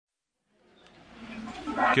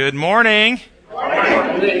Good morning.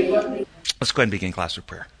 Let's go ahead and begin class with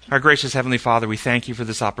prayer. Our gracious Heavenly Father, we thank you for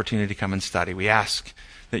this opportunity to come and study. We ask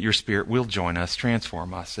that your Spirit will join us,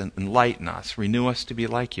 transform us, and enlighten us, renew us to be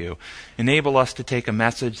like you. Enable us to take a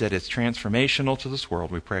message that is transformational to this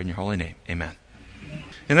world. We pray in your holy name. Amen.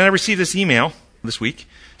 And then I received this email this week.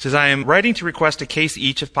 It says, I am writing to request a case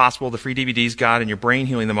each, if possible, of the free DVDs, God and Your Brain,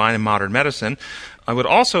 Healing the Mind, and Modern Medicine. I would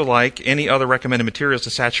also like any other recommended materials to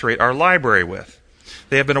saturate our library with.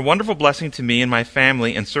 They have been a wonderful blessing to me and my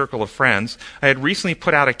family and circle of friends. I had recently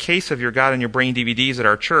put out a case of Your God and Your Brain DVDs at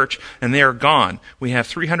our church, and they are gone. We have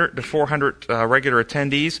 300 to 400 regular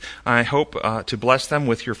attendees. I hope to bless them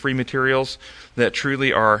with your free materials that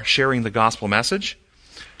truly are sharing the gospel message.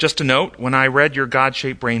 Just a note, when I read your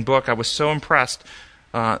God-shaped brain book, I was so impressed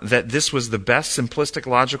that this was the best simplistic,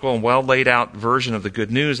 logical, and well-laid-out version of the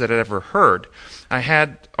good news that I'd ever heard. I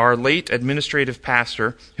had our late administrative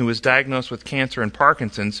pastor, who was diagnosed with cancer and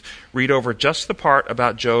Parkinson's, read over just the part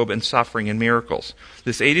about Job and suffering and miracles.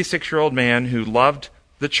 This 86-year-old man who loved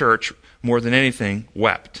the church more than anything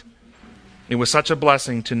wept. It was such a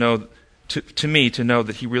blessing to know, to me to know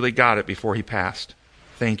that he really got it before he passed.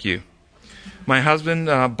 Thank you. My husband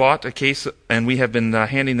bought a case, and we have been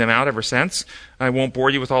handing them out ever since. I won't bore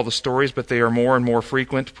you with all the stories, but they are more and more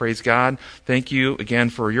frequent. Praise God. Thank you again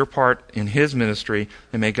for your part in His ministry,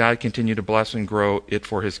 and may God continue to bless and grow it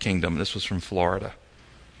for His kingdom. This was from Florida.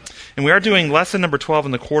 And we are doing lesson number 12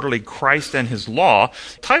 in the quarterly Christ and His Law.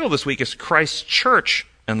 The title this week is Christ's Church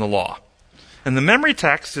and the Law. And the memory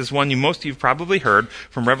text is one most of you have probably heard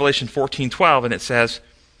from Revelation 14:12, and it says,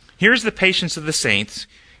 "Here's the patience of the saints.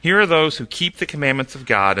 Here are those who keep the commandments of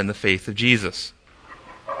God and the faith of Jesus."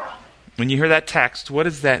 When you hear that text, what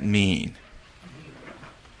does that mean?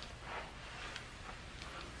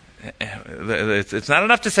 It's not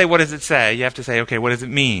enough to say, what does it say? You have to say, okay, what does it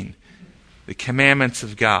mean? The commandments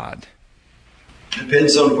of God.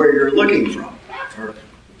 Depends on where you're looking from or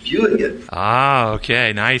viewing it. Ah,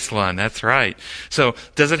 okay, nice one. That's right. So,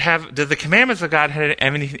 do the commandments of God have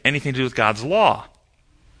anything to do with God's law?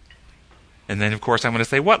 And then, of course, I'm going to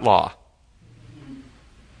say, what law?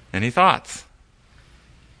 Any thoughts?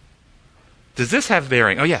 Does this have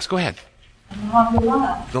bearing? Oh, yes, go ahead. The law of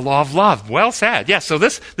love. The law of love. Well said. Yes, so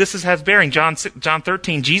this has bearing. John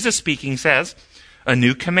 13, Jesus speaking says, a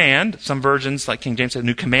new command. Some versions, like King James said, a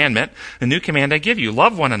new commandment. A new command I give you.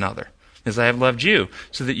 Love one another as I have loved you,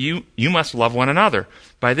 so that you must love one another.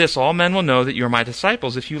 By this all men will know that you are my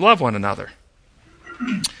disciples if you love one another.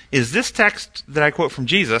 Is this text that I quote from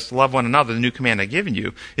Jesus, love one another, the new command I've given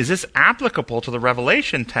you, is this applicable to the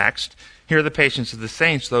Revelation text, here are the patience of the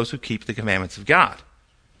saints, those who keep the commandments of God?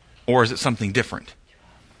 Or is it something different?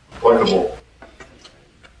 Applicable.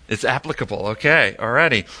 It's applicable, okay,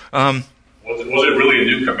 alrighty. Was it really a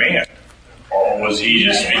new command? Or was he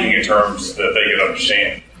just speaking in terms that they could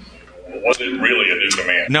understand? Was it really a new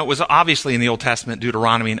command? No, it was obviously in the Old Testament.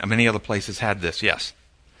 Deuteronomy and many other places had this, yes.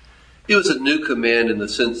 It was a new command in the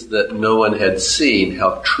sense that no one had seen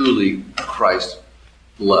how truly Christ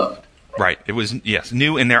loved. Right. It was, yes,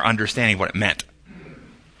 new in their understanding what it meant.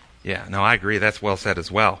 Yeah, no, I agree. That's well said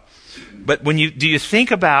as well. But when you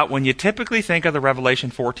typically think of the Revelation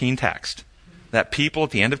 14 text, that people at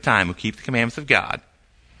the end of time who keep the commandments of God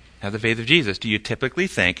have the faith of Jesus, do you typically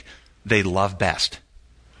think they love best?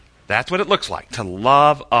 That's what it looks like, to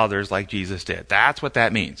love others like Jesus did. That's what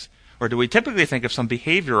that means. Or do we typically think of some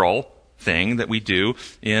behavioral thing that we do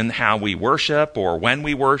in how we worship or when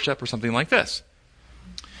we worship or something like this?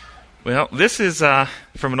 Well, this is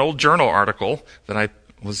from an old journal article that I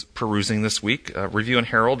was perusing this week, Review and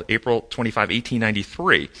Herald, April 25,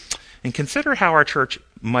 1893. And consider how our church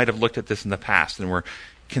might have looked at this in the past. And we're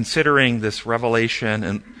considering this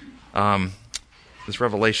Revelation and this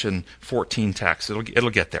Revelation 14 text. It'll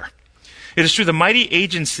get there. It is through the mighty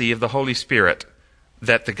agency of the Holy Spirit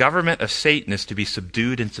that the government of Satan is to be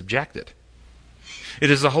subdued and subjected. It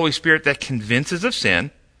is the Holy Spirit that convinces of sin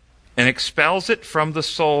and expels it from the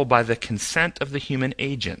soul by the consent of the human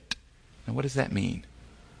agent. Now, what does that mean?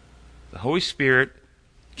 The Holy Spirit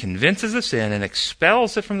convinces of sin and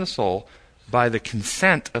expels it from the soul by the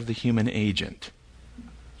consent of the human agent.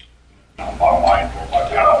 Not by might nor by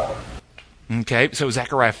power. Okay, so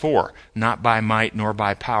Zechariah 4, not by might nor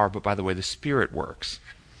by power, but by the way the Spirit works.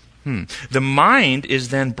 The mind is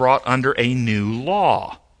then brought under a new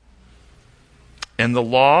law. And the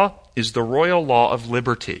law is the royal law of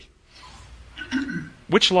liberty.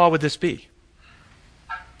 Which law would this be?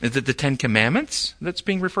 Is it the Ten Commandments that's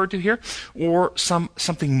being referred to here? Or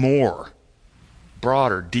something more,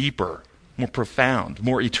 broader, deeper, more profound,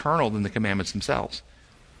 more eternal than the commandments themselves?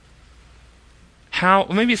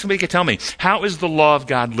 Maybe somebody could tell me, how is the law of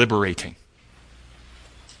God liberating?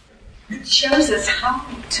 It shows us how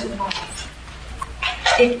to love.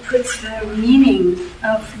 It puts the meaning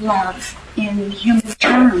of love in human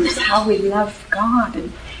terms, how we love God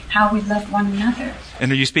and how we love one another.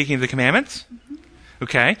 And are you speaking of the commandments? Mm-hmm.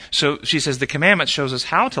 Okay, so she says the commandments shows us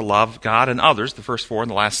how to love God and others, the first 4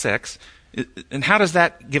 and the last 6. And how does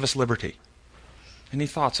that give us liberty? Any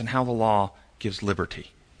thoughts on how the law gives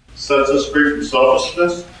liberty? Sets us free from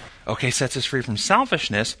selfishness. Okay, sets us free from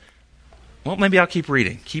selfishness. Well, maybe I'll keep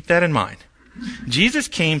reading. Keep that in mind. Jesus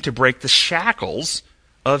came to break the shackles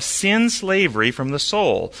of sin slavery from the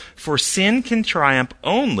soul, for sin can triumph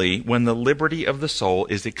only when the liberty of the soul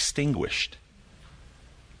is extinguished.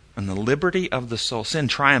 And the liberty of the soul, sin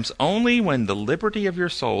triumphs only when the liberty of your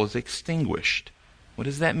soul is extinguished. What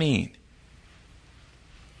does that mean?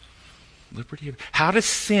 How does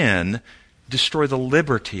sin destroy the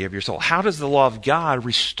liberty of your soul? How does the law of God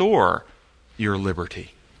restore your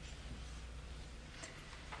liberty?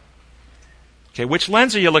 Okay, which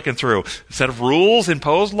lens are you looking through? A set of rules,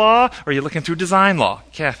 imposed law, or are you looking through design law?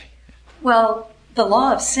 Kathy? Well, the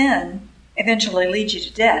law of sin eventually leads you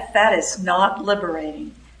to death. That is not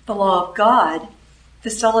liberating. The law of God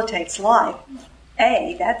facilitates life.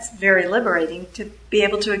 That's very liberating to be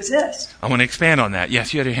able to exist. I want to expand on that.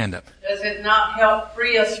 Yes, you had your hand up. Does it not help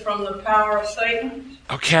free us from the power of Satan?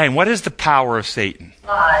 Okay, and what is the power of Satan?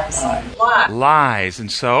 Lies. Lies.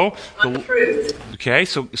 And so? Untruth. Okay,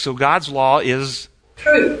 so God's law is?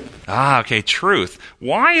 Truth. Okay, truth.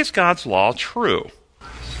 Why is God's law true?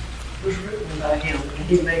 It was written by him, and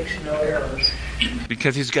he makes no errors.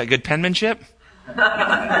 Because he's got good penmanship?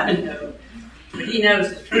 No. But he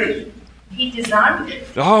knows the truth. He designed it.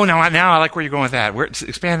 Oh, now I like where you're going with that.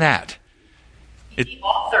 Expand that. He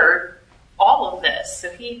authored all of this, so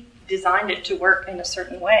he designed it to work in a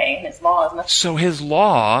certain way, and his law is nothing. So his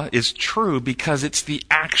law is true because it's the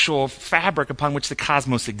actual fabric upon which the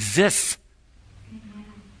cosmos exists. Mm-hmm.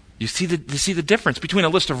 You see the difference between a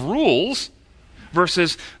list of rules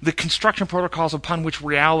versus the construction protocols upon which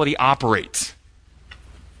reality operates.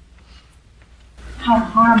 How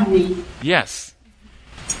harmony. Yes.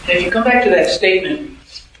 If you come back to that statement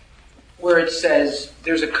where it says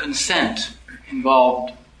there's a consent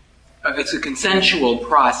involved, it's a consensual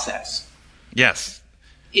process. Yes.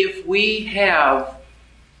 If we have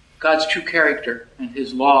God's true character and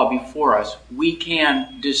his law before us, we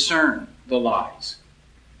can discern the lies.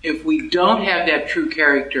 If we don't have that true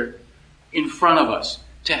character in front of us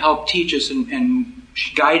to help teach us and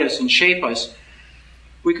guide us and shape us,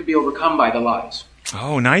 we could be overcome by the lies.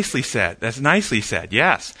 Oh, nicely said. That's nicely said,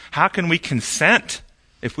 yes. How can we consent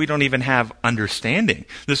if we don't even have understanding?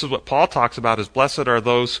 This is what Paul talks about as blessed are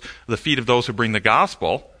the feet of those who bring the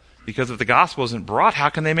gospel, because if the gospel isn't brought, how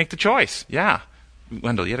can they make the choice? Yeah.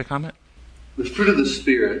 Wendell, you had a comment? The fruit of the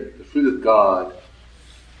Spirit, the fruit of God,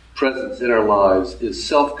 presence in our lives is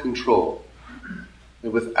self-control.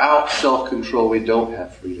 And without self-control, we don't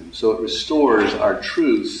have freedom. So it restores our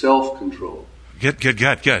true self-control.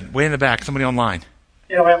 Good. Way in the back, somebody online.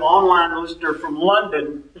 We have an online listener from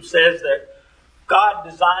London who says that God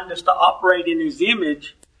designed us to operate in his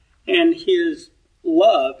image and his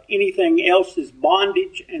love. Anything else is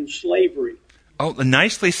bondage and slavery. Oh,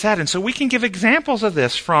 nicely said. And so we can give examples of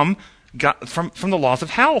this from the laws of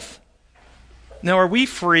health. Now, are we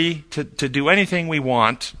free to do anything we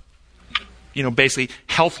want, basically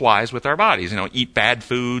health-wise with our bodies? Eat bad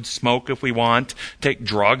foods, smoke if we want, take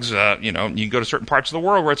drugs. You can go to certain parts of the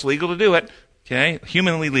world where it's legal to do it. Okay,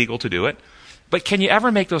 humanly legal to do it. But can you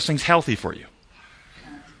ever make those things healthy for you?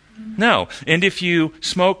 No. And if you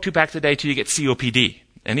smoke 2 packs a day till you get COPD,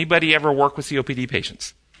 anybody ever work with COPD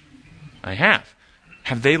patients? I have.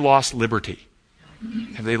 Have they lost liberty?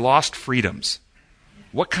 Have they lost freedoms?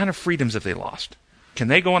 What kind of freedoms have they lost? Can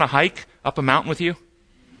they go on a hike up a mountain with you?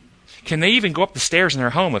 Can they even go up the stairs in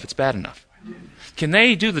their home if it's bad enough? Can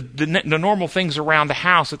they do the normal things around the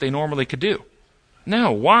house that they normally could do?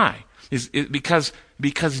 No. Why? Because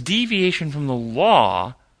deviation from the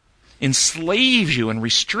law enslaves you and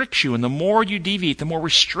restricts you, and the more you deviate, the more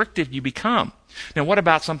restrictive you become. Now, what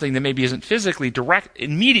about something that maybe isn't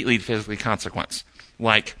immediately physically consequence,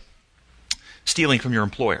 like stealing from your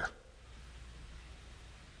employer?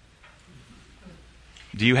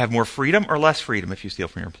 Do you have more freedom or less freedom if you steal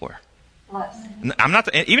from your employer? Less.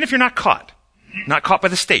 Even if you're not caught by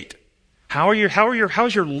the state. How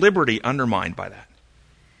is your liberty undermined by that?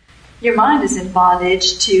 Your mind is in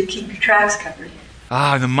bondage to keep your tracks covered.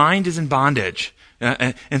 The mind is in bondage.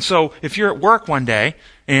 And so if you're at work one day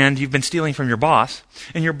and you've been stealing from your boss,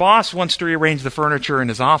 and your boss wants to rearrange the furniture in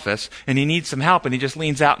his office, and he needs some help, and he just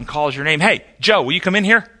leans out and calls your name, "Hey, Joe, will you come in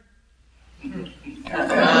here?"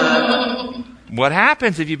 What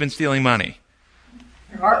happens if you've been stealing money?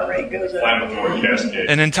 Your heart rate goes up. Inflammatory cascade.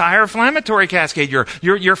 An entire inflammatory cascade.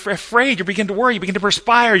 You're afraid. You begin to worry. You begin to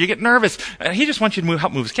perspire. You get nervous. He just wants you to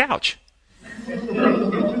help move his couch.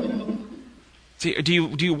 See, do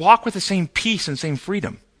you walk with the same peace and same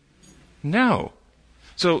freedom? No.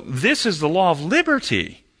 So this is the law of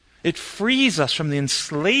liberty. It frees us from the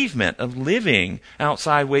enslavement of living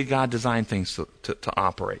outside the way God designed things to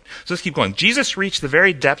operate. So let's keep going. Jesus reached the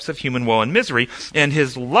very depths of human woe and misery, and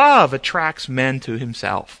his love attracts men to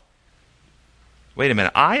himself. Wait a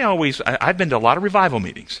minute. I've been to a lot of revival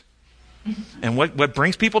meetings. And what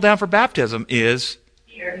brings people down for baptism is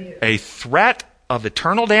a threat of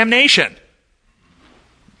eternal damnation.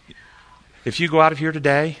 If you go out of here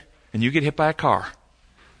today and you get hit by a car,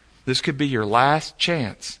 this could be your last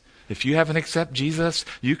chance. If you haven't accepted Jesus,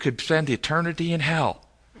 you could spend eternity in hell.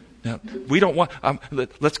 Now, we don't want...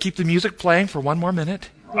 let's keep the music playing for one more minute.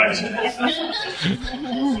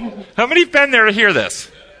 How many have been there to hear this?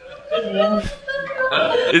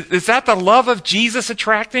 Is that the love of Jesus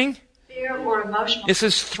attracting? Fear or emotional? It's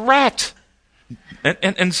his threat.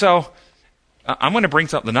 And so, I'm going to bring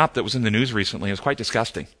something up that was in the news recently. It was quite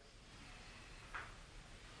disgusting.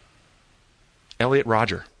 Elliot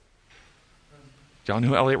Rodger. Do y'all know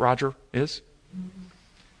who Elliot Rodger is?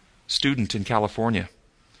 Student in California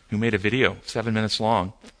who made a video 7 minutes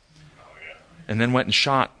long and then went and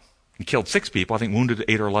shot and killed 6 people, I think wounded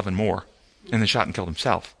 8 or 11 more, and then shot and killed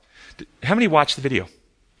himself. How many watched the video?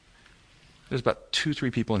 There's about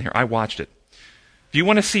 2-3 people in here. I watched it. If you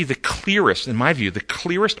want to see the clearest, in my view, the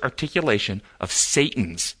clearest articulation of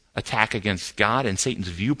Satan's attack against God and Satan's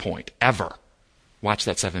viewpoint ever, watch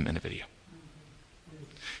that 7-minute video.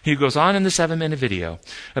 He goes on in the 7-minute video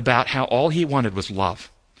about how all he wanted was love.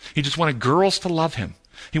 He just wanted girls to love him.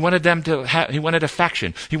 He wanted them to he wanted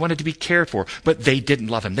affection. He wanted to be cared for. But they didn't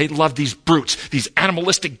love him. They loved these brutes, these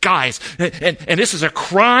animalistic guys. And this is a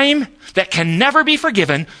crime that can never be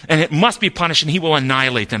forgiven, and it must be punished, and he will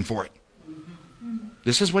annihilate them for it.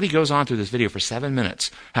 This is what he goes on through this video for 7 minutes.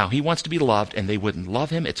 How he wants to be loved, and they wouldn't love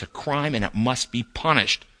him. It's a crime, and it must be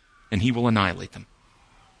punished, and he will annihilate them.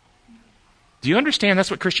 Do you understand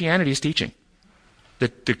that's what Christianity is teaching?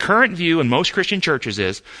 The current view in most Christian churches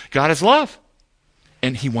is God is love,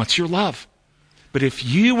 and he wants your love. But if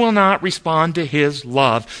you will not respond to his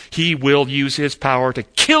love, he will use his power to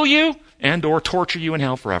kill you and or torture you in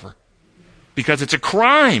hell forever. Because it's a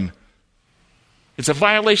crime. It's a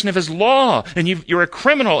violation of his law, and you're a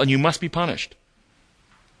criminal, and you must be punished.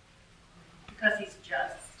 Because he's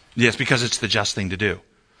just. Yes, because it's the just thing to do.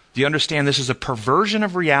 Do you understand this is a perversion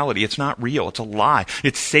of reality? It's not real. It's a lie.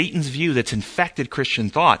 It's Satan's view that's infected Christian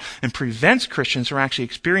thought and prevents Christians from actually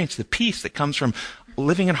experiencing the peace that comes from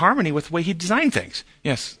living in harmony with the way he designed things.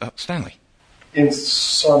 Yes, Stanley. In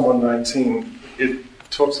Psalm 119, it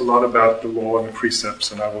talks a lot about the law and the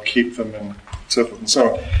precepts, and I will keep them, and so forth and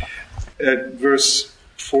so on. At verse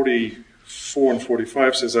 44 and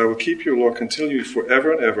 45 says, I will keep your law continually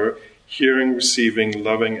forever and ever, hearing, receiving,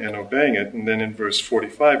 loving, and obeying it. And then in verse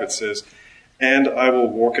 45 it says, and I will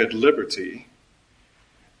walk at liberty.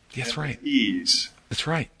 That's right. Ease. That's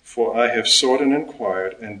right. For I have sought and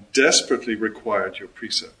inquired and desperately required your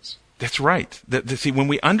precepts. That's right. See, when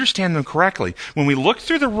we understand them correctly, when we look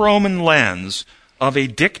through the Roman lens of a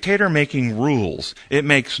dictator making rules, it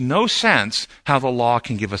makes no sense how the law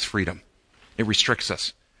can give us freedom. It restricts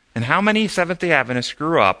us. And how many Seventh-day Adventists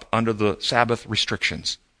grew up under the Sabbath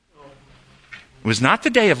restrictions? It was not the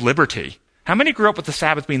day of liberty. How many grew up with the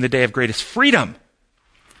Sabbath being the day of greatest freedom?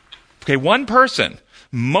 Okay, one person.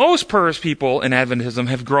 Most people in Adventism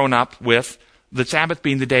have grown up with the Sabbath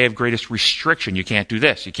being the day of greatest restriction. You can't do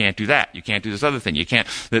this. You can't do that. You can't do this other thing. You can't.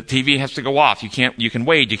 The TV has to go off. You can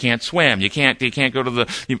wade. You can't swim. You can't go to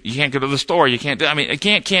the store. You can't.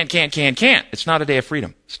 Can't. It's not a day of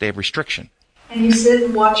freedom. It's a day of restriction. And you sit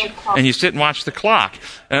and watch your clock. And you sit and watch the clock.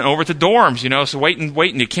 And over at the dorms, so waiting.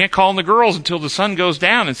 You can't call in the girls until the sun goes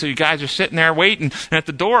down. And so you guys are sitting there waiting at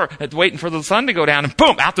the door, waiting for the sun to go down. And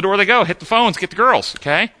boom, out the door they go. Hit the phones, get the girls,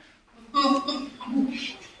 okay?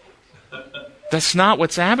 That's not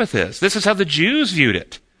what Sabbath is. This is how the Jews viewed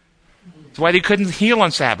it. That's why they couldn't heal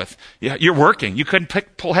on Sabbath. You're working. You couldn't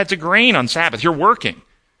pull heads of grain on Sabbath. You're working.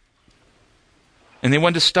 And they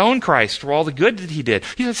wanted to stone Christ for all the good that he did.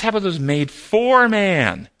 He said Sabbath was made for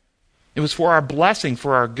man. It was for our blessing,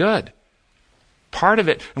 for our good. Part of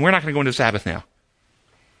it, and we're not going to go into Sabbath now,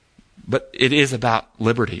 but it is about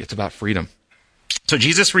liberty. It's about freedom. So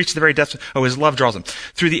Jesus reached the very depths. His love draws him.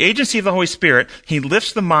 Through the agency of the Holy Spirit, he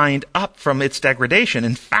lifts the mind up from its degradation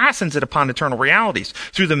and fastens it upon eternal realities.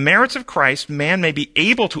 Through the merits of Christ, man may be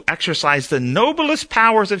able to exercise the noblest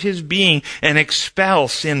powers of his being and expel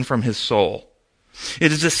sin from his soul.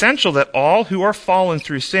 It is essential that all who are fallen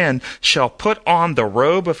through sin shall put on the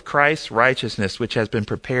robe of Christ's righteousness, which has been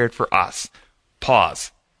prepared for us.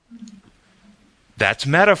 Pause. That's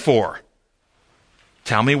metaphor.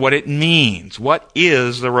 Tell me what it means. What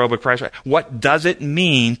is the robe of Christ? What does it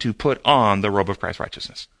mean to put on the robe of Christ's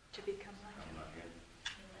righteousness? To become like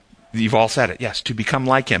him. You've all said it. Yes, to become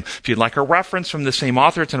like him. If you'd like a reference from the same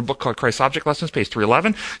author, it's in a book called Christ's Object Lessons, page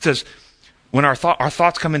 311. It says, when our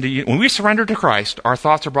thoughts come into, when we surrender to Christ, our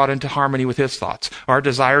thoughts are brought into harmony with his thoughts. Our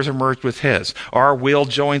desires are merged with his. Our will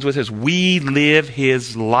joins with his. We live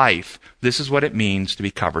his life. This is what it means to be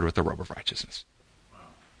covered with the robe of righteousness.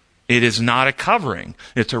 It is not a covering.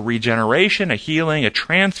 It's a regeneration, a healing, a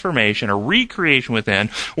transformation, a recreation within,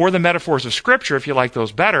 or the metaphors of Scripture, if you like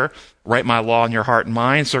those better. Write my law in your heart and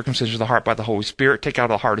mind, circumcision of the heart by the Holy Spirit, take out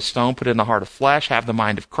the heart of stone, put in the heart of flesh, have the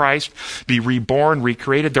mind of Christ, be reborn,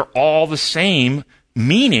 recreated. They're all the same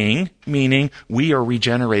meaning we are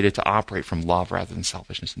regenerated to operate from love rather than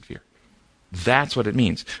selfishness and fear. That's what it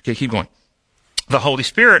means. Okay, keep going. The Holy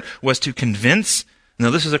Spirit was to convince. Now,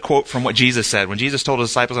 this is a quote from what Jesus said. When Jesus told his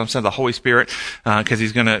disciples, I'm sending the Holy Spirit, because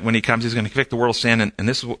when he comes, he's going to convict the world of sin. And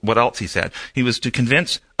this is what else he said. He was to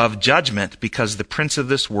convince of judgment because the prince of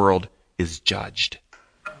this world is judged.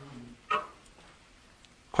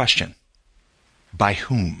 Question. By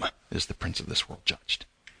whom is the prince of this world judged?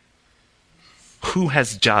 Who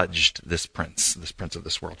has judged this prince of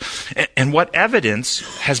this world? And what evidence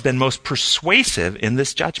has been most persuasive in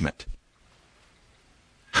this judgment?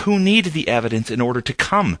 Who needed the evidence in order to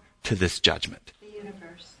come to this judgment? The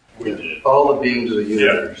universe. We did. All the beings of the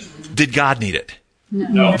universe. Yeah. Did God need it?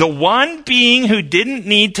 No. The one being who didn't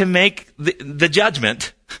need to make the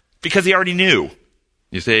judgment because he already knew,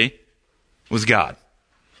 you see, was God.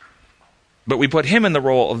 But we put him in the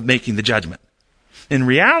role of making the judgment. In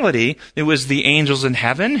reality, it was the angels in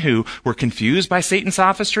heaven who were confused by Satan's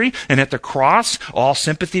sophistry, and at the cross, all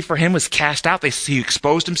sympathy for him was cast out. He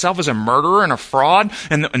exposed himself as a murderer and a fraud,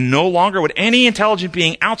 and no longer would any intelligent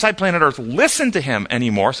being outside planet Earth listen to him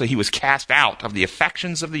anymore, so he was cast out of the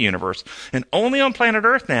affections of the universe. And only on planet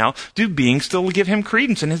Earth now do beings still give him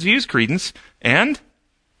credence and his views credence, and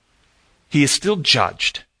he is still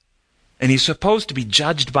judged. And he's supposed to be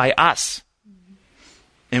judged by us.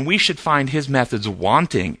 And we should find his methods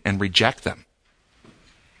wanting and reject them.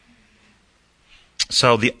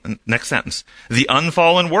 So the next sentence. The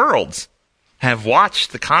unfallen worlds have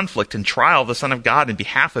watched the conflict and trial of the Son of God in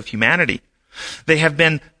behalf of humanity. They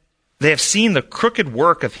have seen the crooked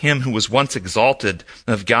work of him who was once exalted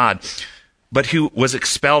of God, but who was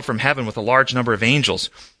expelled from heaven with a large number of angels,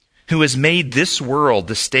 who has made this world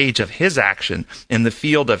the stage of his action in the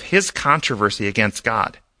field of his controversy against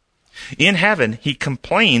God. In heaven, he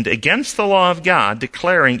complained against the law of God,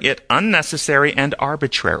 declaring it unnecessary and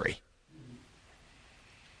arbitrary.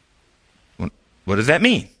 What does that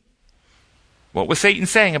mean? What was Satan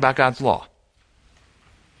saying about God's law?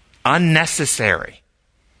 Unnecessary.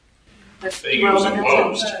 It was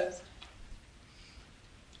imposed.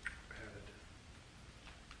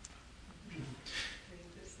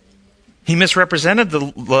 He misrepresented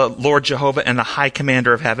the Lord Jehovah and the high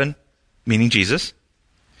commander of heaven, meaning Jesus.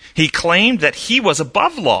 He claimed that he was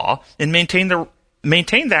above law and maintained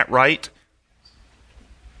that right,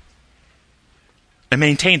 and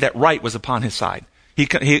maintained that right was upon his side. He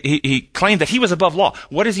claimed that he was above law.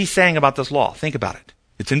 What is he saying about this law? Think about it.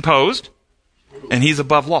 It's imposed, and he's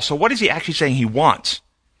above law. So what is he actually saying he wants?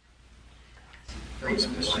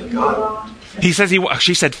 He says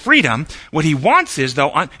she said freedom. What he wants is,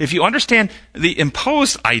 though, if you understand the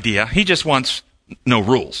imposed idea, he just wants no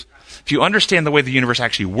rules. If you understand the way the universe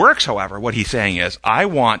actually works, however, what he's saying is, I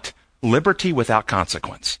want liberty without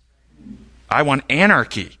consequence. I want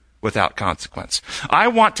anarchy without consequence. I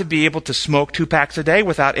want to be able to smoke 2 packs a day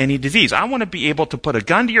without any disease. I want to be able to put a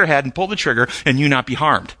gun to your head and pull the trigger and you not be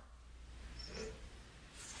harmed.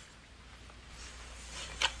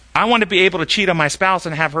 I want to be able to cheat on my spouse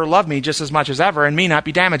and have her love me just as much as ever and me not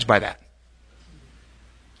be damaged by that.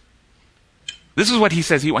 This is what he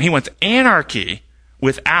says he wants anarchy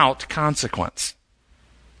without consequence.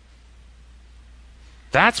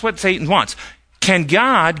 That's what Satan wants. Can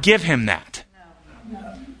God give him that?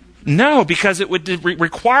 No, because it would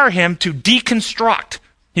require him to deconstruct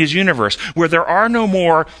his universe, where there are no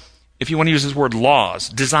more if you want to use this word, laws,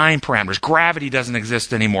 design parameters. Gravity doesn't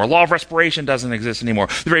exist anymore. Law of respiration doesn't exist anymore.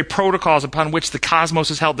 The very protocols upon which the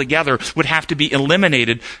cosmos is held together would have to be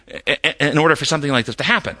eliminated in order for something like this to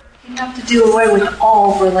happen. You have to do away with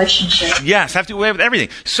all relationships. Yes, have to do away with everything.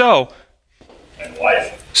 So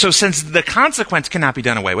life. So since the consequence cannot be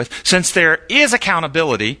done away with, since there is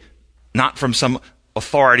accountability, not from some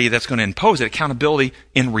authority that's going to impose it, accountability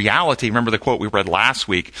in reality. Remember the quote we read last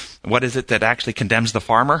week. What is it that actually condemns the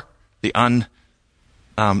farmer? The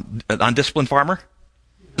undisciplined farmer?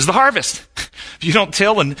 Is the harvest. If you don't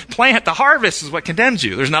till and plant, the harvest is what condemns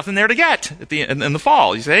you. There's nothing there to get in the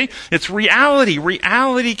fall, you see? It's reality.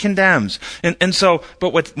 Reality condemns. And so,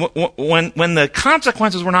 but when the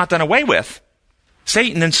consequences were not done away with,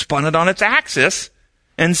 Satan then spun it on its axis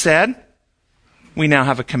and said, we now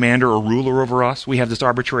have a commander or ruler over us. We have this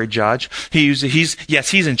arbitrary judge. He's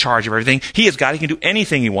in charge of everything. He is God. He can do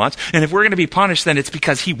anything he wants. And if we're going to be punished, then it's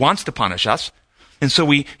because he wants to punish us. And so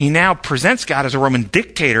he now presents God as a Roman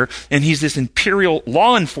dictator, and he's this imperial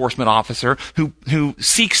law enforcement officer who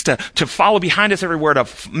seeks to follow behind us everywhere, to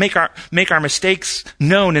make our mistakes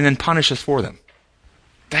known and then punish us for them.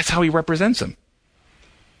 That's how he represents him.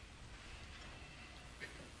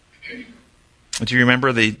 Do you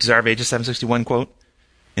remember the Desire of Ages 761 quote?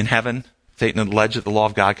 In heaven, Satan alleged that the law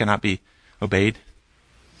of God cannot be obeyed.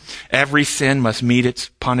 Every sin must meet its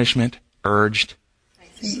punishment, urged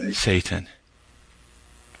Satan.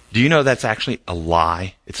 Do you know that's actually a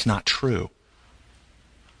lie? It's not true.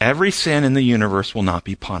 Every sin in the universe will not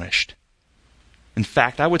be punished. In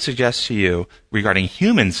fact, I would suggest to you, regarding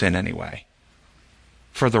human sin anyway,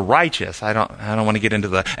 for the righteous, I don't want to get into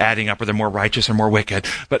the adding up, or they're more righteous or more wicked,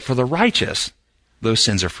 but for the righteous, those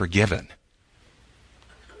sins are forgiven.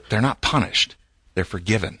 They're not punished. They're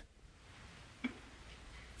forgiven.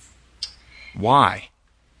 Why?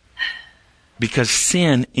 Because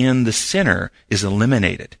sin in the sinner is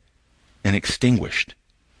eliminated and extinguished.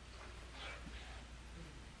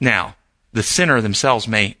 Now, the sinner themselves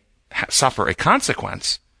may suffer a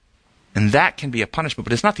consequence, and that can be a punishment,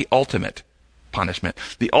 but it's not the ultimate punishment.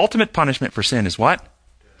 The ultimate punishment for sin is what?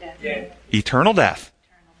 Death. Eternal death.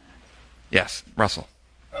 Yes, Russell.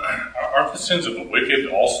 Aren't the sins of the wicked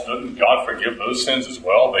also, doesn't God forgive those sins as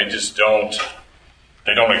well? They just don't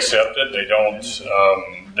accept it.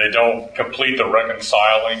 They don't complete the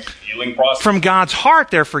reconciling, healing process. From God's heart,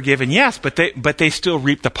 they're forgiven, yes, but they still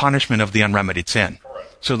reap the punishment of the unremedied sin.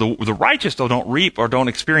 Correct. So the righteous though don't reap or don't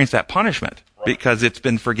experience that punishment, right, because it's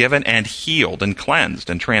been forgiven and healed and cleansed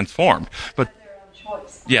and transformed. But By their own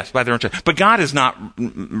choice. yes, by their own choice. But God is not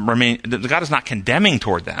condemning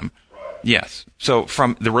toward them. Yes. So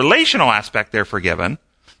from the relational aspect, they're forgiven,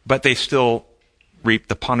 but they still reap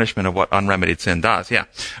the punishment of what unremedied sin does. Yeah.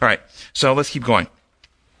 All right. So let's keep going.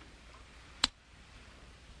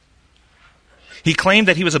 He claimed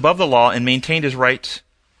that he was above the law and maintained his rights,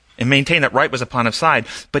 and maintained that right was upon his side,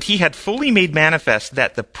 but he had fully made manifest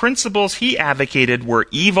that the principles he advocated were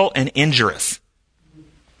evil and injurious.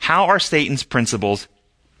 How are Satan's principles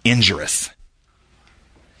injurious?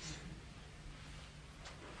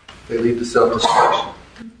 They lead to self-destruction.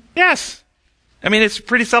 Yes. I mean, it's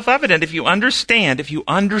pretty self-evident. If you understand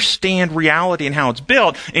reality and how it's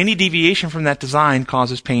built, any deviation from that design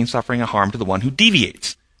causes pain, suffering, and harm to the one who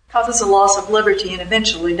deviates. Causes a loss of liberty and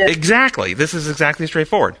eventually death. Exactly. This is exactly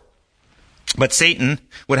straightforward. But Satan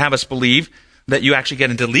would have us believe that you actually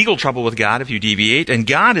get into legal trouble with God if you deviate, and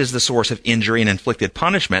God is the source of injury and inflicted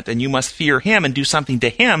punishment, and you must fear him and do something to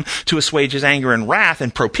him to assuage his anger and wrath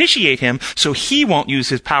and propitiate him so he won't use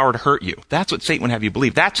his power to hurt you. That's what Satan would have you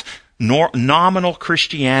believe. That's nominal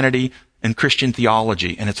Christianity and Christian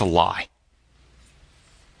theology, and it's a lie.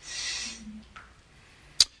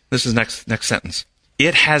 This is next sentence.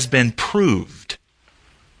 It has been proved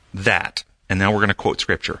that, and now we're going to quote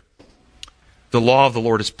Scripture, the law of the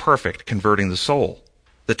Lord is perfect, converting the soul.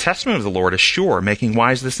 The testament of the Lord is sure, making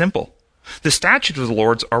wise the simple. The statutes of the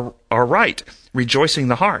Lord are right, rejoicing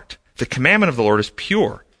the heart. The commandment of the Lord is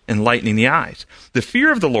pure, enlightening the eyes. The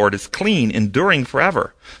fear of the Lord is clean, enduring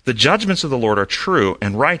forever. The judgments of the Lord are true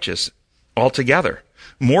and righteous altogether.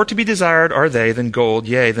 More to be desired are they than gold,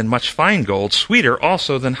 yea, than much fine gold, sweeter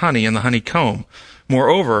also than honey and the honeycomb.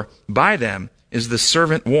 Moreover, by them is the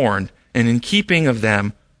servant warned, and in keeping of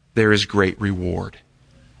them there is great reward.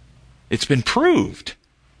 It's been proved.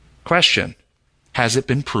 Question, has it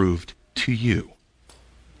been proved to you?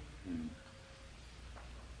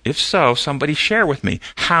 If so, somebody share with me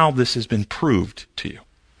how this has been proved to you.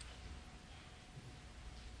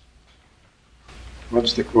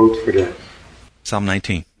 What's the quote for that? Psalm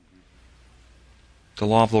 19. The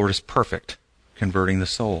law of the Lord is perfect, converting the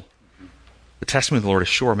soul. The testimony of the Lord is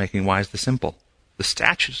sure, making wise the simple. The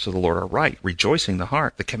statutes of the Lord are right, rejoicing the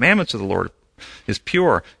heart. The commandments of the Lord is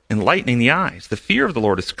pure, enlightening the eyes. The fear of the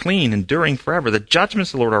Lord is clean, enduring forever. The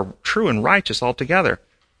judgments of the Lord are true and righteous altogether.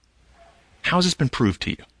 How has this been proved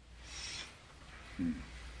to you?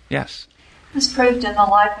 Yes. It was proved in the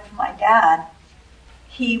life of my dad.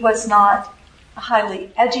 He was not a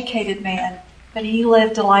highly educated man, but he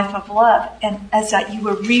lived a life of love. And as you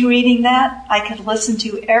were rereading that, I could listen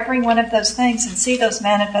to every one of those things and see those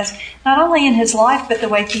manifest, not only in his life, but the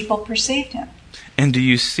way people perceived him. And do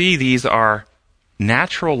you see these are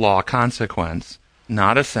natural law consequence,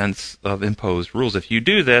 not a sense of imposed rules? If you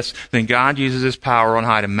do this, then God uses his power on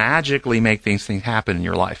high to magically make things happen in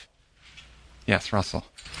your life. Yes, Russell.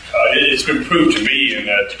 It's been proved to me in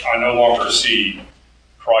that I no longer see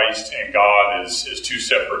Christ and God as two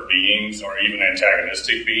separate beings or even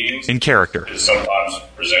antagonistic beings. In character. It's sometimes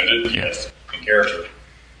presented, yes, in character.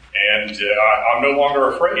 And I'm no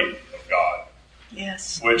longer afraid of God.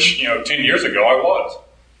 Yes. Which, 10 years ago I was.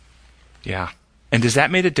 Yeah. And does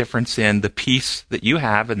that make a difference in the peace that you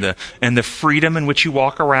have and the freedom in which you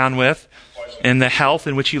walk around with and the health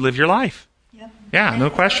in which you live your life? Yep. Yeah, no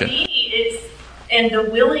question. For me, it's in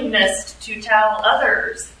the willingness to tell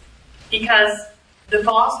others, because the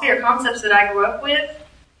philosophy or concepts that I grew up with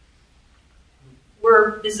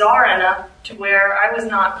were bizarre enough to where I was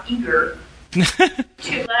not eager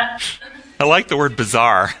to let... I like the word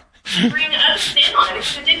bizarre. Bring a spin on it,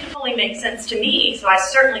 because it didn't fully make sense to me, so I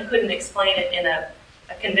certainly couldn't explain it in a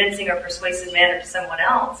convincing or persuasive manner to someone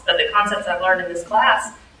else. But the concepts I've learned in this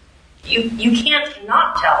class, you can't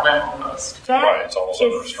not tell them almost. Right, it's almost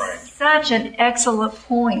unrestrained. Such an excellent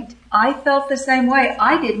point. I felt the same way.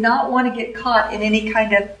 I did not want to get caught in any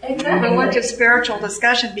kind of religious, spiritual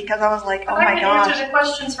discussion, because I was like, oh my gosh. I couldn't answer the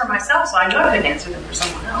questions for myself, so I know I couldn't answer them for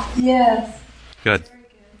someone else. Yes.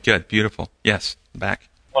 Good. Beautiful. Yes, back.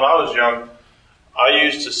 When I was young, I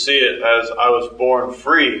used to see it as I was born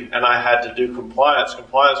free and I had to do compliance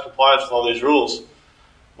with all these rules.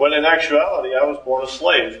 When in actuality, I was born a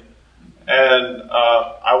slave and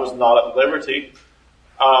I was not at liberty.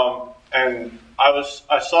 And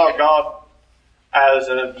I saw God as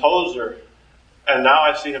an imposer, and now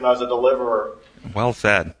I see him as a deliverer. Well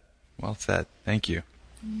said. Thank you.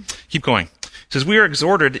 Keep going. It says, we are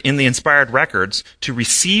exhorted in the inspired records to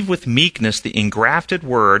receive with meekness the engrafted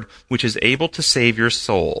word which is able to save your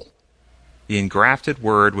soul. The engrafted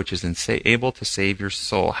word which is able to save your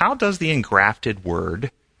soul. How does the engrafted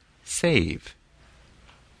word save?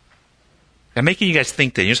 I'm making you guys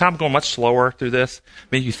think that. You know how I'm going much slower through this?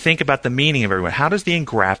 Make you think about the meaning of everyone. How does the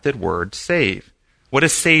engrafted word save? What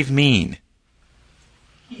does save mean?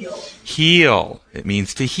 Heal. It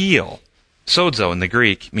means to heal. Sozo in the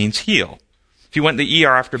Greek means heal. If you went to the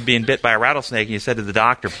ER after being bit by a rattlesnake and you said to the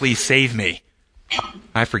doctor, please save me,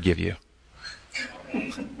 I forgive you.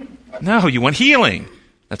 No, you want healing.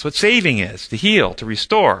 That's what saving is, to heal, to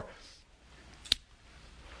restore.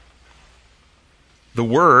 The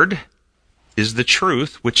word is the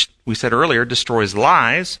truth, which we said earlier destroys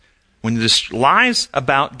lies. When the lies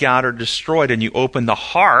about God are destroyed and you open the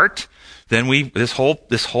heart, then this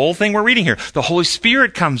whole thing we're reading here, the Holy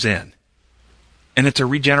Spirit comes in. And it's a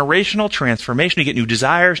regenerational transformation. You get new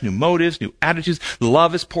desires, new motives, new attitudes.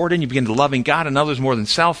 Love is poured in. You begin to loving God and others more than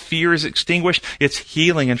self. Fear is extinguished. It's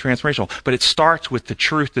healing and transformational. But it starts with the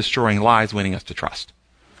truth destroying lies, winning us to trust.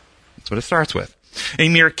 That's what it starts with. A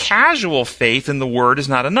mere casual faith in the word is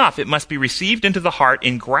not enough. It must be received into the heart,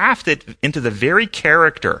 engrafted into the very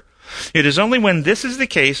character. It is only when this is the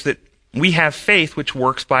case that we have faith which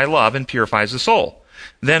works by love and purifies the soul.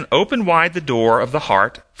 Then open wide the door of the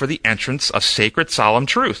heart for the entrance of sacred solemn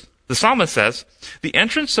truth. The psalmist says, the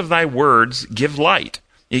entrance of thy words give light.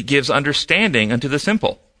 It gives understanding unto the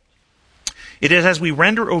simple. It is as we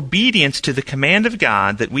render obedience to the command of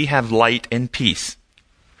God that we have light and peace.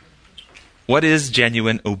 What is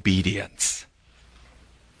genuine obedience?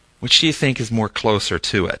 Which do you think is more closer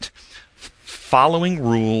to it? Following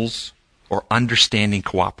rules or understanding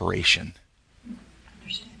cooperation?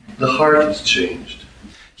 The heart is changed.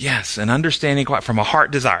 Yes, an understanding from a heart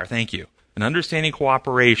desire. Thank you. An understanding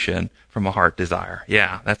cooperation from a heart desire.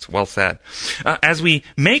 Yeah, that's well said. As we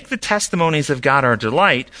make the testimonies of God our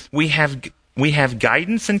delight, we have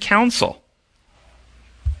guidance and counsel.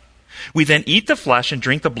 We then eat the flesh and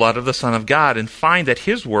drink the blood of the Son of God and find that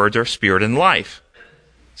his words are spirit and life.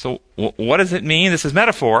 So what does it mean? This is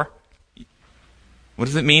metaphor. What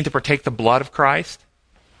does it mean to partake the blood of Christ?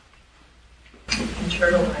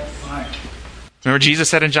 Eternal life. Remember Jesus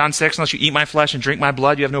said in John 6, unless you eat my flesh and drink my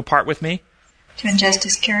blood, you have no part with me? To ingest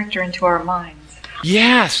his character into our minds.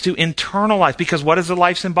 Yes, to internalize. Because what is the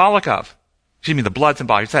life symbolic of? The blood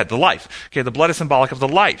symbolic, I said, the life. Okay, the blood is symbolic of the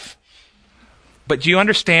life. But do you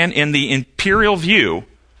understand, in the imperial view,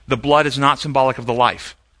 the blood is not symbolic of the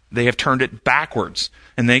life. They have turned it backwards,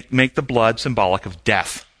 and they make the blood symbolic of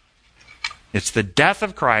death. It's the death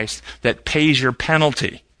of Christ that pays your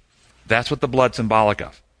penalty. That's what the blood's symbolic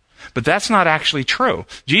of. But that's not actually true.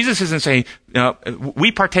 Jesus isn't saying,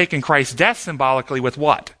 we partake in Christ's death symbolically with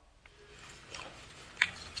what?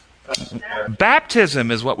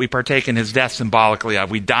 Baptism is what we partake in his death symbolically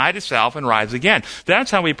of. We die to self and rise again.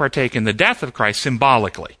 That's how we partake in the death of Christ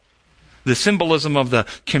symbolically. The symbolism of the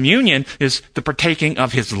communion is the partaking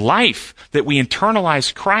of his life, that we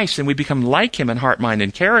internalize Christ and we become like him in heart, mind,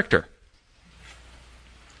 and character.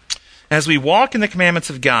 As we walk in the commandments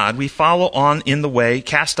of God, we follow on in the way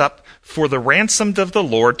cast up for the ransomed of the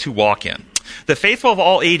Lord to walk in. The faithful of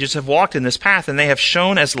all ages have walked in this path, and they have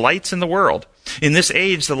shone as lights in the world. In this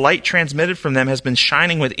age, the light transmitted from them has been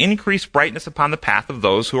shining with increased brightness upon the path of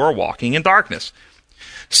those who are walking in darkness.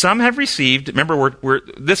 Some have received, remember,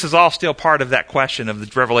 this is all still part of that question of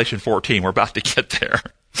the Revelation 14. We're about to get there.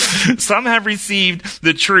 Some have received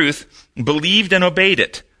the truth, believed and obeyed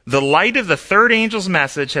it. The light of the third angel's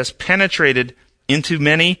message has penetrated into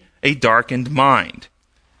many a darkened mind.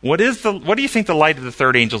 What do you think the light of the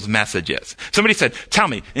third angel's message is? Somebody said, tell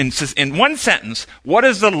me, in one sentence, what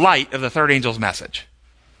is the light of the third angel's message?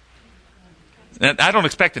 And I don't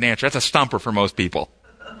expect an answer. That's a stumper for most people.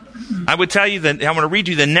 I would tell you that I'm going to read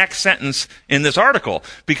you the next sentence in this article,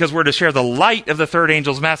 because we're to share the light of the third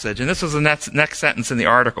angel's message. And this is the next sentence in the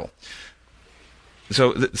article.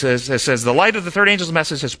 So it says, the light of the third angel's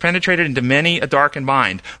message has penetrated into many a darkened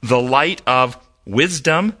mind. The light of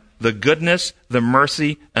wisdom, the goodness, the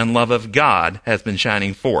mercy, and love of God has been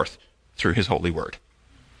shining forth through his holy word.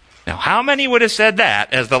 Now, how many would have said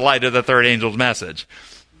that as the light of the third angel's message?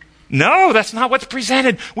 No, that's not what's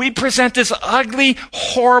presented. We present this ugly,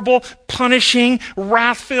 horrible, punishing,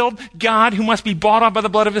 wrath-filled God who must be bought off by the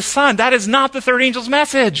blood of his Son. That is not the third angel's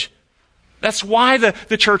message. That's why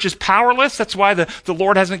the church is powerless. That's why the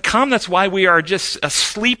Lord hasn't come. That's why we are just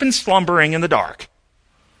asleep and slumbering in the dark.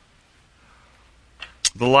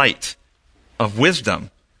 The light of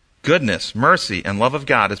wisdom, goodness, mercy, and love of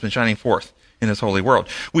God has been shining forth in his holy world.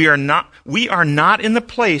 We are not in the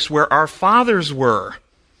place where our fathers were.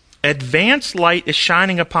 Advanced light is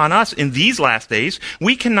shining upon us in these last days.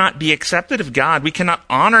 We cannot be accepted of God. We cannot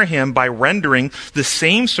honor him by rendering the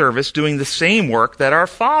same service, doing the same work that our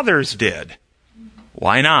fathers did.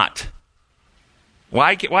 Why not?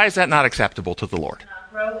 Why is that not acceptable to the Lord?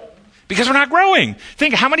 Because we're not growing.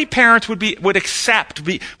 Think how many parents would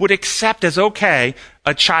accept as okay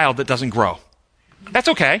a child that doesn't grow. That's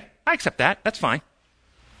okay. I accept that. That's fine.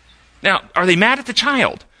 Now, are they mad at the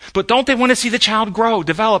child? But don't they want to see the child grow,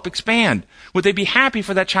 develop, expand? Would they be happy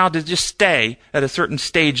for that child to just stay at a certain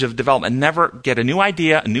stage of development and never get a new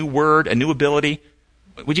idea, a new word, a new ability?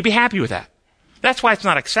 Would you be happy with that? That's why it's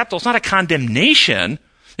not acceptable. It's not a condemnation.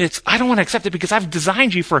 It's, I don't want to accept it because I've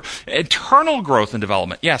designed you for eternal growth and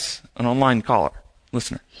development. Yes, an online caller,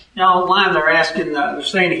 listener. Now online they're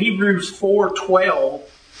saying Hebrews 4:12,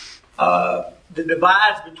 the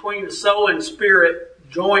divides between the soul and spirit,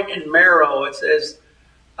 joint and marrow. It says,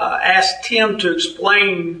 ask Tim to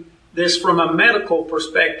explain this from a medical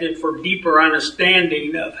perspective for deeper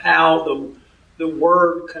understanding of how the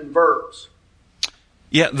word converts.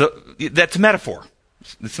 Yeah, that's a metaphor.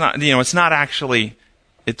 It's not, it's not actually,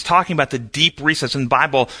 it's talking about the deep recess. In the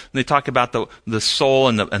Bible, they talk about the soul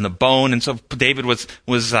and the bone, and so David was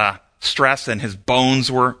stressed and his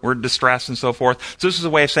bones were distressed and so forth. So this is a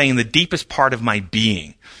way of saying the deepest part of my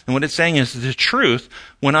being. And what it's saying is the truth,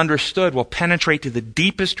 when understood, will penetrate to the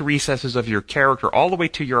deepest recesses of your character, all the way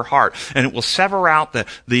to your heart. And it will sever out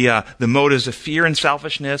the motives of fear and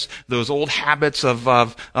selfishness, those old habits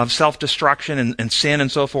of self-destruction and sin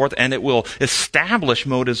and so forth. And it will establish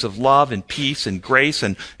motives of love and peace and grace.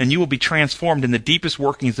 And you will be transformed in the deepest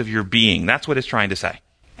workings of your being. That's what it's trying to say.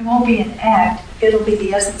 It won't be an act. It'll be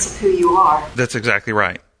the essence of who you are. That's exactly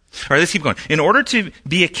right. All right, let's keep going. In order to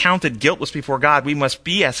be accounted guiltless before God, we must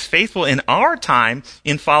be as faithful in our time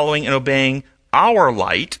in following and obeying our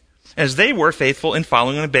light as they were faithful in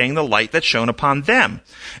following and obeying the light that shone upon them.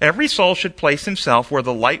 Every soul should place himself where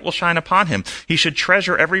the light will shine upon him. He should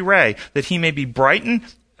treasure every ray, that he may brighten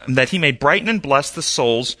and bless the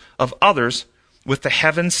souls of others with the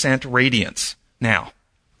heaven-sent radiance. Now,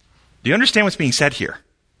 do you understand what's being said here?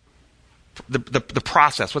 The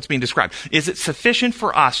process, what's being described. Is it sufficient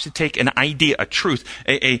for us to take an idea, a truth,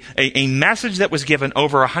 a message that was given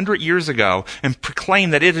over 100 years ago and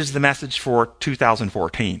proclaim that it is the message for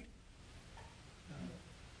 2014?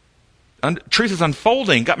 truth is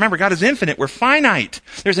unfolding. Remember, God is infinite. We're finite.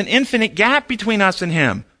 There's an infinite gap between us and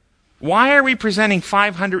him. Why are we presenting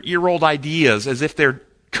 500-year-old ideas as if they're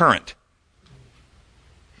current?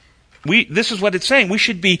 This is what it's saying. We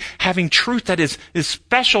should be having truth that is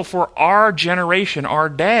special for our generation, our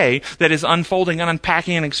day, that is unfolding and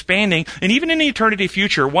unpacking and expanding. And even in the eternity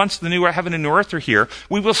future, once the new heaven and new earth are here,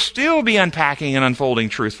 we will still be unpacking and unfolding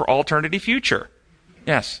truth for all eternity future.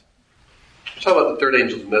 Yes? Talk about the third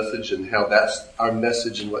angel's message and how that's our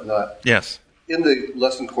message and whatnot. Yes. In the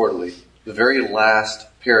Lesson Quarterly, the very last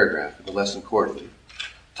paragraph of the Lesson Quarterly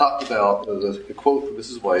talked about the quote from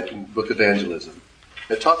Mrs. White in Book Evangelism.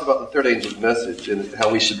 It talked about the third angel's message and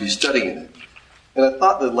how we should be studying it. And I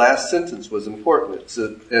thought the last sentence was important. It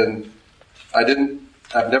said, and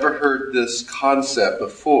I've never heard this concept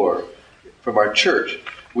before from our church.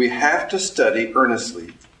 We have to study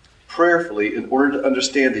earnestly, prayerfully, in order to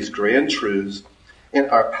understand these grand truths, and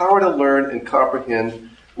our power to learn and comprehend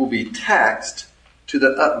will be taxed to the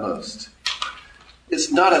utmost.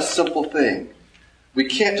 It's not a simple thing. We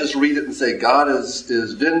can't just read it and say God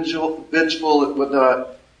is vengeful and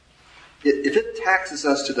whatnot. If it taxes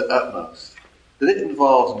us to the utmost, then it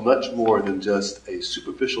involves much more than just a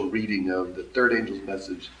superficial reading of the third angel's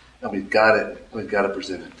message, and we've got to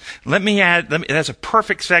present it. Let me add, that's a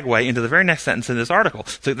perfect segue into the very next sentence in this article.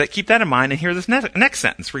 So keep that in mind and hear this next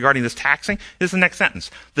sentence regarding this taxing. This is the next sentence.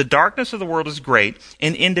 The darkness of the world is great,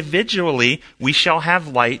 and individually we shall have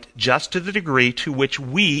light just to the degree to which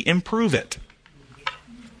we improve it.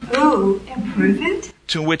 Who improve it?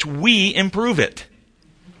 To which we improve it.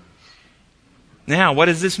 Now, what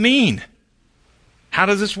does this mean? How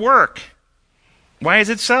does this work? Why is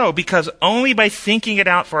it so? Because only by thinking it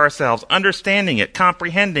out for ourselves, understanding it,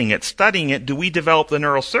 comprehending it, studying it, do we develop the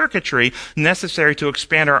neural circuitry necessary to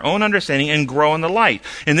expand our own understanding and grow in the light.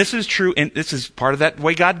 And this is true, and this is part of that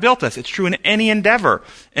way God built us. It's true in any endeavor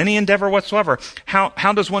whatsoever.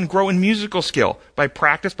 How does one grow in musical skill? By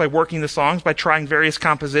practice, by working the songs, by trying various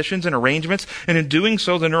compositions and arrangements, and in doing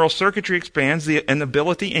so, the neural circuitry expands, and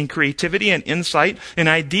ability and creativity and insight and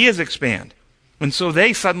ideas expand. And so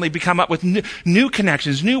they suddenly become up with new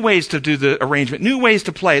connections, new ways to do the arrangement, new ways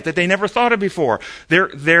to play it that they never thought of before.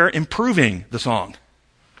 They're improving the song.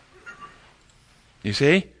 You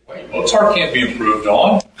see? Wait, Mozart can't be improved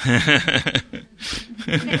on.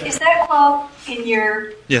 Is that quote in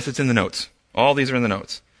your... Yes, it's in the notes. All these are in the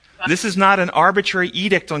notes. This is not an arbitrary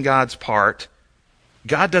edict on God's part.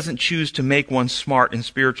 God doesn't choose to make one smart in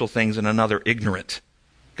spiritual things and another ignorant.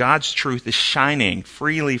 God's truth is shining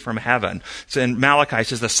freely from heaven. So in Malachi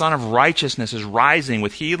says the Son of Righteousness is rising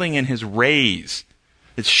with healing in his rays.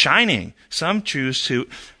 It's shining. Some choose to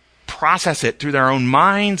process it through their own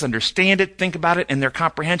minds, understand it, think about it, and their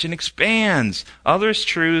comprehension expands. Others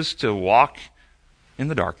choose to walk in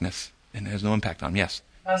the darkness, and it has no impact on them. Yes?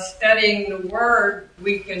 By studying the Word,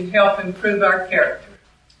 we can help improve our character.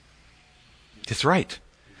 That's right.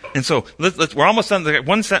 And so we're almost done.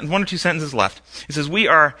 One or two sentences left. It says we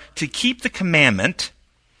are to keep the commandment.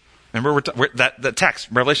 Remember the text,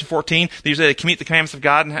 Revelation 14. These are to keep the commandments of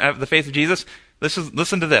God and have the faith of Jesus.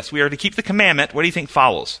 Listen to this. We are to keep the commandment. What do you think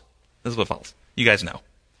follows? This is what follows. You guys know.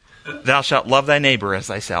 Thou shalt love thy neighbor as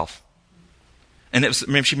thyself. And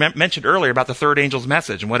she mentioned earlier about the third angel's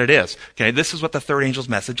message and what it is. Okay, this is what the third angel's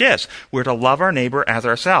message is. We're to love our neighbor as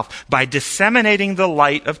ourselves by disseminating the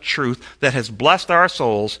light of truth that has blessed our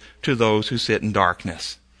souls to those who sit in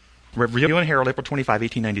darkness. Review and Herald, April 25,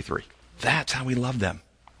 1893. That's how we love them.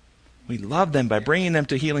 We love them by bringing them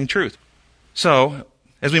to healing truth. So,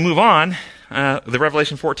 as we move on, the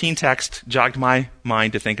Revelation 14 text jogged my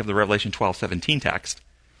mind to think of the Revelation 12:17 text,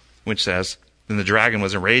 which says, Then the dragon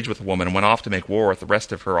was enraged with the woman and went off to make war with the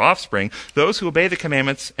rest of her offspring, those who obey the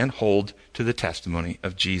commandments and hold to the testimony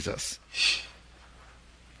of Jesus.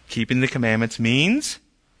 Keeping the commandments means?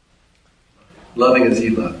 Loving as he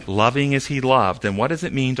loved. Loving as he loved. And what does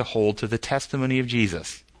it mean to hold to the testimony of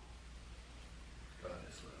Jesus?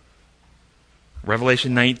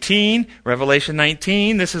 Revelation 19,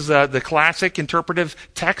 this is the classic interpretive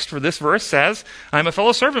text for this verse says, I am a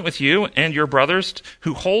fellow servant with you and your brothers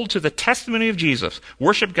who hold to the testimony of Jesus.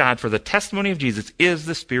 Worship God, for the testimony of Jesus is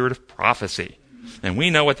the spirit of prophecy. And we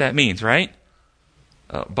know what that means, right?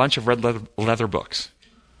 A bunch of red leather books.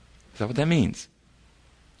 Is that what that means?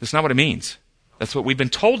 That's not what it means. That's what we've been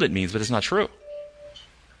told it means, but it's not true.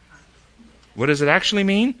 What does it actually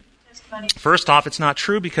mean? First off, it's not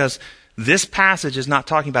true because this passage is not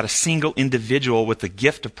talking about a single individual with the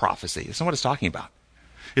gift of prophecy. That's not what it's talking about.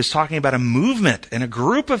 It's talking about a movement and a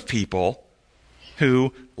group of people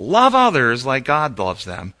who love others like God loves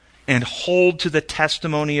them and hold to the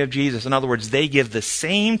testimony of Jesus. In other words, they give the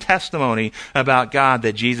same testimony about God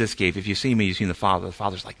that Jesus gave. If you see me, you've seen the Father. The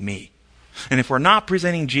Father's like me. And if we're not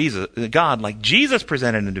presenting God like Jesus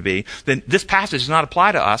presented him to be, then this passage does not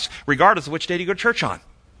apply to us, regardless of which day you go to church on.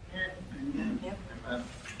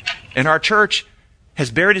 And our church has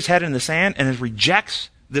buried its head in the sand and rejects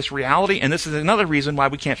this reality, and this is another reason why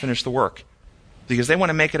we can't finish the work. Because they want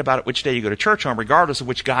to make it about which day you go to church on, regardless of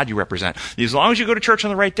which God you represent. As long as you go to church on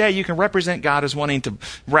the right day, you can represent God as wanting to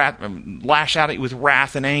lash out at you with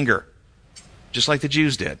wrath and anger, just like the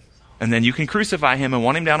Jews did. And then you can crucify him and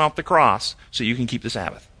want him down off the cross so you can keep the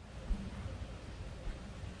Sabbath.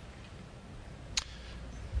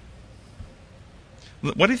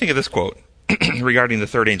 What do you think of this quote regarding the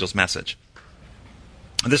third angel's message?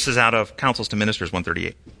 This is out of Counsels to Ministers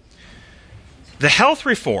 138. The health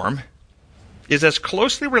reform is as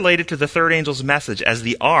closely related to the third angel's message as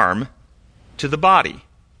the arm to the body.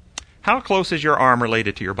 How close is your arm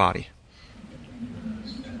related to your body?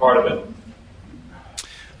 Part of it.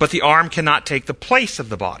 But the arm cannot take the place of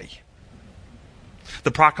the body.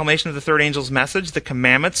 The proclamation of the third angel's message, the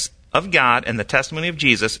commandments of God, and the testimony of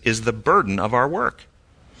Jesus is the burden of our work.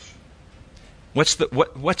 What's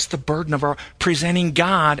the burden of our presenting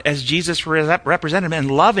God as Jesus represented him and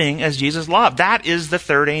loving as Jesus loved? That is the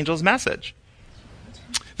third angel's message.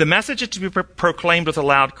 The message is to be proclaimed with a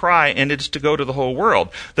loud cry, and it is to go to the whole world.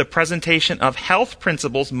 The presentation of health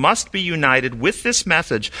principles must be united with this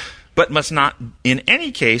message, but must not in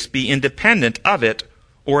any case be independent of it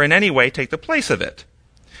or in any way take the place of it.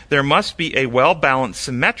 There must be a well-balanced,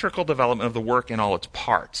 symmetrical development of the work in all its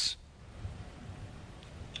parts.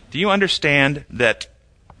 Do you understand that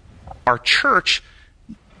our church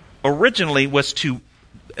originally was to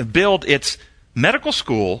build its medical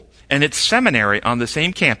school and its seminary on the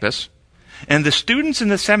same campus, and the students in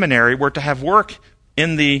the seminary were to have work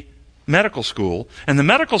in the medical school, and the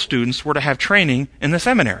medical students were to have training in the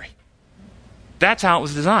seminary? That's how it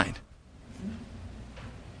was designed.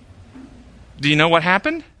 Do you know what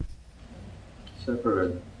happened?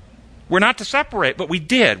 Separate. We're not to separate, but we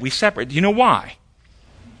did. We separated. Do you know why?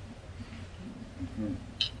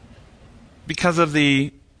 Because of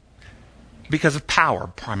power,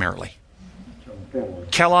 primarily.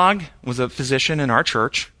 Kellogg was a physician in our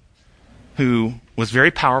church who was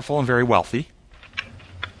very powerful and very wealthy.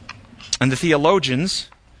 And the theologians,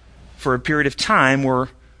 for a period of time, were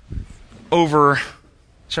overshadowed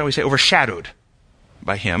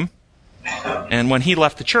by him. And when he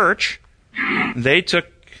left the church, they took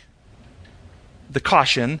the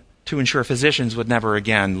caution to ensure physicians would never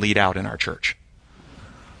again lead out in our church.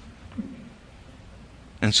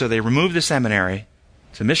 And so they removed the seminary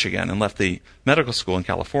to Michigan and left the medical school in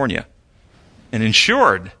California and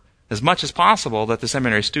ensured as much as possible that the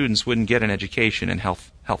seminary students wouldn't get an education in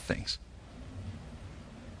health things.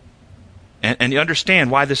 And you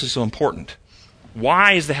understand why this is so important.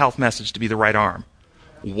 Why is the health message to be the right arm?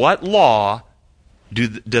 What law do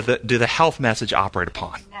the health message operate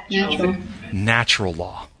upon? Natural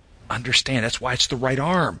law. Understand, that's why it's the right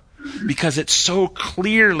arm. Because it so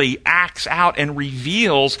clearly acts out and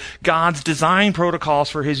reveals God's design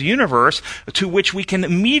protocols for his universe, to which we can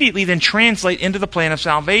immediately then translate into the plan of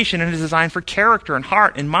salvation and his design for character and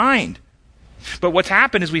heart and mind. But what's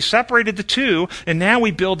happened is we separated the two, and now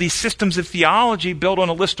we build these systems of theology built on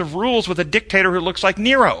a list of rules with a dictator who looks like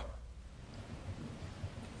Nero.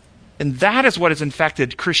 And that is what has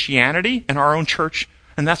infected Christianity and our own church,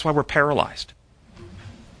 and that's why we're paralyzed.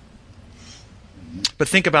 But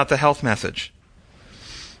think about the health message.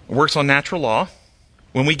 It works on natural law.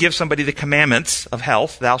 When we give somebody the commandments of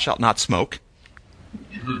health, thou shalt not smoke,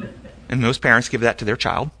 and most parents give that to their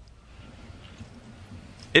child,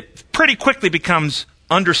 it pretty quickly becomes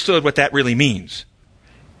understood what that really means.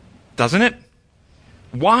 Doesn't it?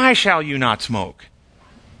 Why shall you not smoke?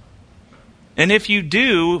 And if you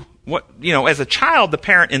do, as a child, the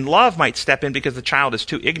parent in love might step in because the child is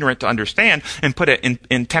too ignorant to understand and put it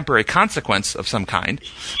in temporary consequence of some kind.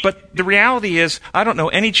 But the reality is, I don't know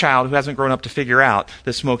any child who hasn't grown up to figure out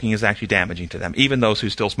that smoking is actually damaging to them. Even those who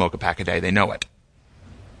still smoke a pack a day, they know it.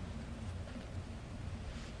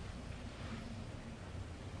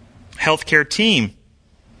 Healthcare team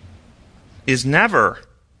is never,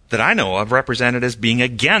 that I know of, represented as being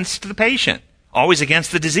against the patient. Always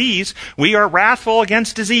against the disease. We are wrathful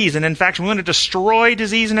against disease. And in fact, we want to destroy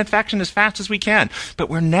disease and infection as fast as we can. But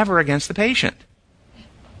we're never against the patient.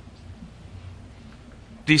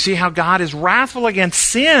 Do you see how God is wrathful against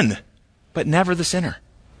sin, but never the sinner?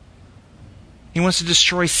 He wants to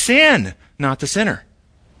destroy sin, not the sinner.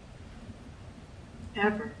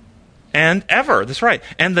 Ever. And ever, that's right.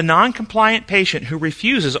 And the non-compliant patient who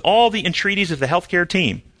refuses all the entreaties of the healthcare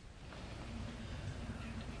team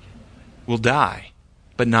will die,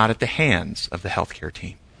 but not at the hands of the healthcare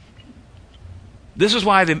team. This is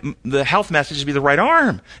why the health message is to be the right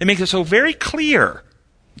arm. It makes it so very clear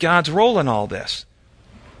God's role in all this.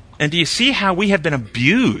 And do you see how we have been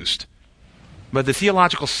abused by the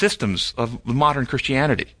theological systems of modern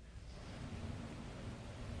Christianity?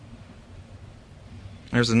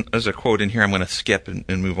 There's a quote in here I'm going to skip and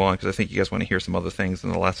move on because I think you guys want to hear some other things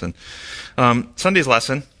in the lesson. Sunday's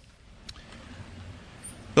lesson.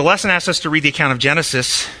 The lesson asks us to read the account of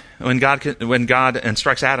Genesis when God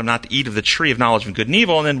instructs Adam not to eat of the tree of knowledge of good and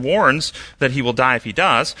evil and then warns that he will die if he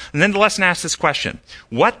does. And then the lesson asks this question.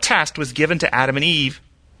 What test was given to Adam and Eve?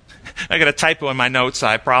 I got a typo in my notes.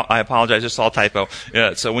 I apologize. I just saw a typo.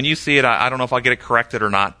 So when you see it, I don't know if I'll get it corrected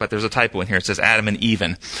or not, but there's a typo in here. It says Adam and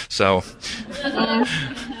even. So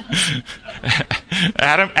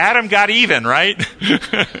Adam got even, right?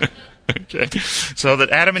 Okay. So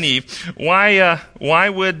that Adam and Eve, why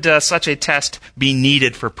would such a test be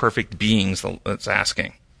needed for perfect beings? That's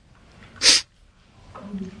asking.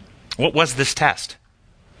 What was this test?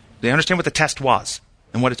 Do you understand what the test was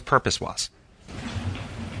and what its purpose was?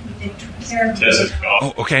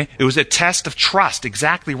 Oh, okay. It was a test of trust.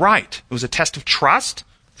 Exactly right. It was a test of trust.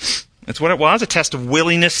 That's what it was. A test of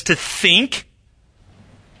willingness to think,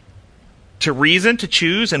 to reason, to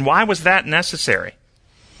choose. And why was that necessary?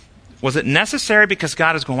 Was it necessary because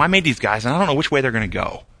God is going, well, I made these guys and I don't know which way they're going to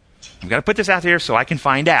go. I've got to put this out there so I can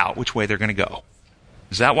find out which way they're going to go.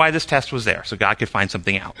 Is that why this test was there? So God could find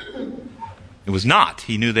something out? It was not.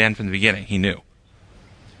 He knew then from the beginning. He knew.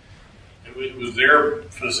 It was there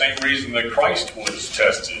for the same reason that Christ was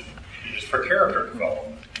tested. It was for character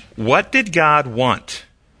development. What did God want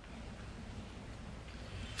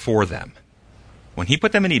for them? When he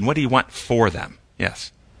put them in Eden, what did he want for them?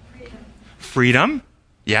 Yes. Freedom.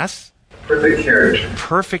 Yes. Perfect character.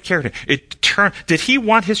 Perfect character. Did he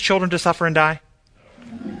want his children to suffer and die?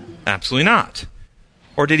 Absolutely not.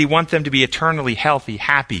 Or did he want them to be eternally healthy,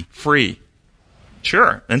 happy, free?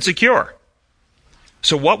 Sure. And secure.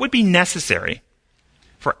 So what would be necessary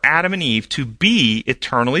for Adam and Eve to be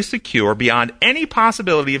eternally secure beyond any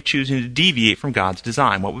possibility of choosing to deviate from God's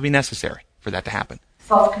design? What would be necessary for that to happen?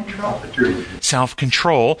 Self-control.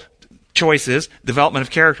 Self-control, choices, development of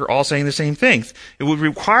character, all saying the same things. It would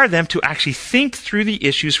require them to actually think through the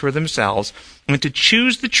issues for themselves and to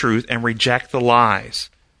choose the truth and reject the lies.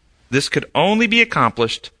 This could only be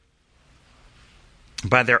accomplished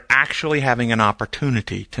by their actually having an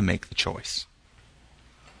opportunity to make the choice.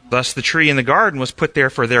 Thus, the tree in the garden was put there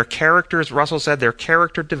for their characters, Russell said, their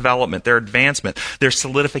character development, their advancement, their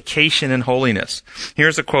solidification in holiness.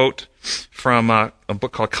 Here's a quote from a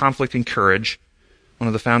book called Conflict and Courage, one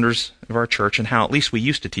of the founders of our church, and how at least we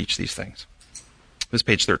used to teach these things. This is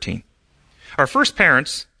page 13. Our first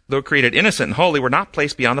parents, though created innocent and holy, were not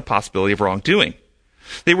placed beyond the possibility of wrongdoing.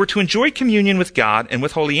 They were to enjoy communion with God and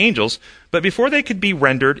with holy angels, but before they could be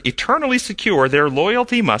rendered eternally secure, their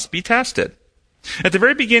loyalty must be tested. At the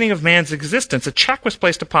very beginning of man's existence, a check was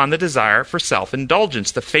placed upon the desire for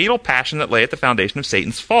self-indulgence, the fatal passion that lay at the foundation of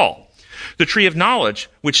Satan's fall. The tree of knowledge,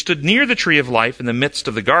 which stood near the tree of life in the midst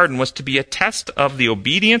of the garden, was to be a test of the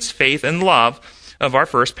obedience, faith, and love of our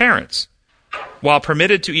first parents. While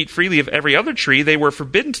permitted to eat freely of every other tree, they were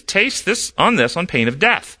forbidden to taste on pain of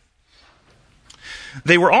death.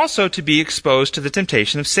 They were also to be exposed to the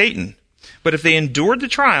temptation of Satan. But if they endured the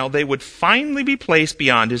trial, they would finally be placed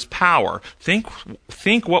beyond his power. Think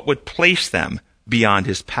what would place them beyond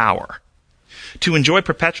his power. To enjoy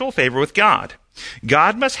perpetual favor with God.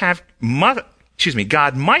 God might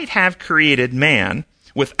have created man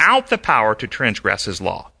without the power to transgress his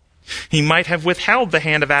law. He might have withheld the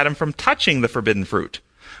hand of Adam from touching the forbidden fruit.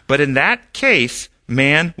 But in that case,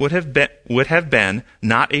 man would have been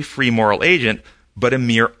not a free moral agent, but a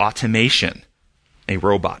mere automation. A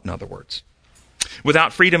robot, in other words.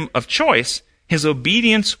 Without freedom of choice, his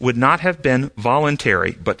obedience would not have been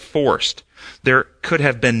voluntary, but forced. There could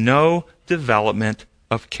have been no development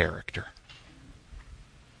of character.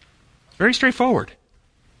 Very straightforward.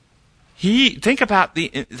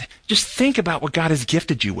 Just think about what God has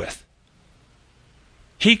gifted you with.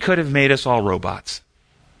 He could have made us all robots.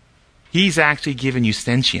 He's actually given you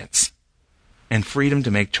sentience and freedom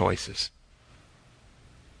to make choices.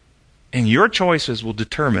 And your choices will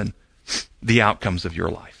determine the outcomes of your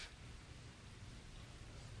life.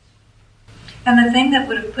 And the thing that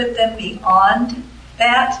would have put them beyond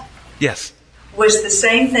that yes, was the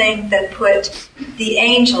same thing that put the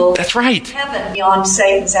angels That's right. in heaven beyond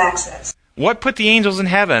Satan's access. What put the angels in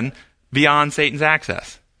heaven beyond Satan's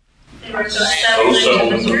access? They were so settled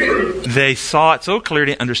into the truth. They saw it so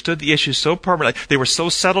clearly, understood the issues so permanently. They were so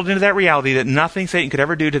settled into that reality that nothing Satan could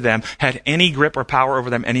ever do to them had any grip or power over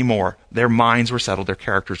them anymore. Their minds were settled. Their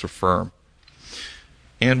characters were firm.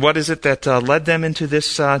 And what is it that led them into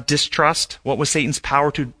this distrust? What was Satan's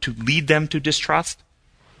power to lead them to distrust?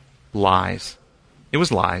 Lies. It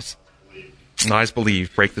was lies. Lies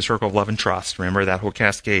believed. Break the circle of love and trust. Remember that whole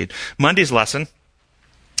cascade. Monday's lesson.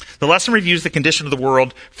 The lesson reviews the condition of the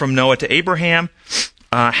world from Noah to Abraham,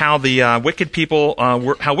 how wicked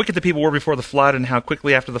the people were before the flood, and how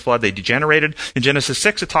quickly after the flood they degenerated. In Genesis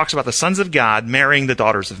 6, it talks about the sons of God marrying the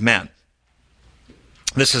daughters of men.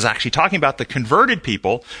 This is actually talking about the converted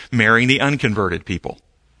people marrying the unconverted people.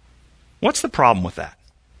 What's the problem with that?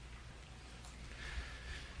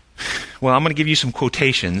 Well, I'm going to give you some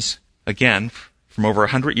quotations, again, from over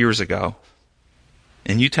 100 years ago.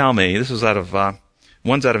 And you tell me, this is out of,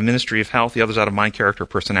 one's out of Ministry of Health, the other's out of Mind, Character,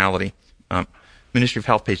 Personality. Ministry of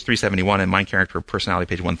Health, page 371, and Mind, Character, Personality,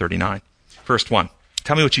 page 139. First one.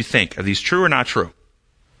 Tell me what you think. Are these true or not true?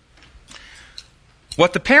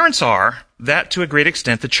 What the parents are, that to a great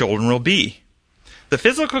extent the children will be. The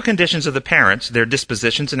physical conditions of the parents, their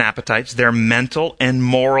dispositions and appetites, their mental and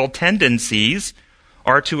moral tendencies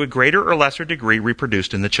are to a greater or lesser degree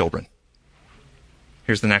reproduced in the children.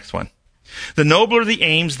 Here's the next one. The nobler the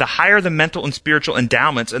aims, the higher the mental and spiritual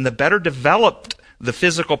endowments, and the better developed the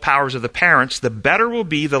physical powers of the parents, the better will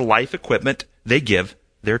be the life equipment they give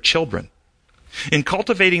their children. In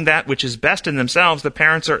cultivating that which is best in themselves, the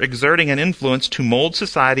parents are exerting an influence to mold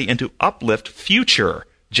society and to uplift future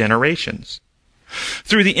generations.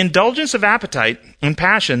 Through the indulgence of appetite and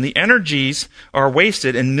passion, the energies are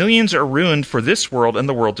wasted and millions are ruined for this world and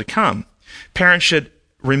the world to come. Parents should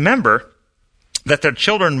remember that their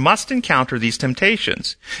children must encounter these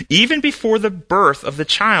temptations. Even before the birth of the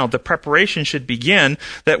child, the preparation should begin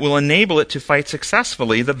that will enable it to fight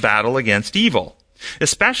successfully the battle against evil.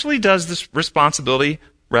 Especially does this responsibility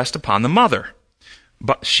rest upon the mother.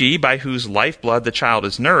 But she, by whose lifeblood the child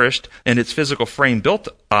is nourished and its physical frame built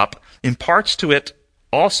up, imparts to it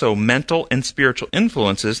also mental and spiritual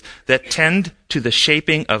influences that tend to the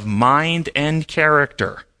shaping of mind and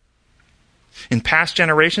character. In past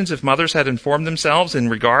generations, if mothers had informed themselves in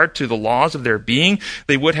regard to the laws of their being,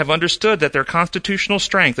 they would have understood that their constitutional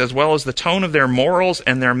strength, as well as the tone of their morals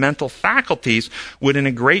and their mental faculties, would in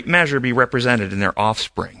a great measure be represented in their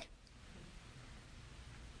offspring.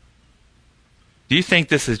 Do you think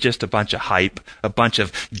this is just a bunch of hype, a bunch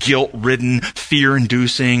of guilt-ridden,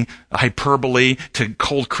 fear-inducing hyperbole to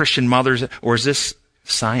cold Christian mothers, or is this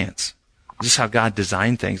science? This is how God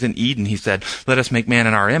designed things. In Eden, he said, let us make man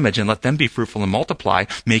in our image and let them be fruitful and multiply,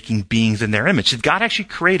 making beings in their image. Did God actually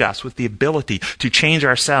create us with the ability to change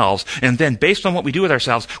ourselves? And then based on what we do with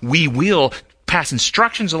ourselves, we will pass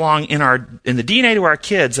instructions along in the DNA to our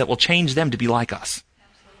kids that will change them to be like us.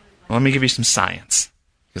 Well, let me give you some science,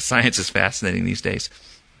 because science is fascinating these days.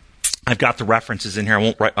 I've got the references in here.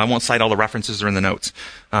 I won't cite all the references. They're in the notes,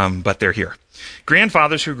 but they're here.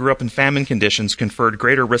 Grandfathers who grew up in famine conditions conferred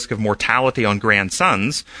greater risk of mortality on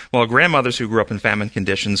grandsons, while grandmothers who grew up in famine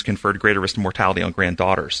conditions conferred greater risk of mortality on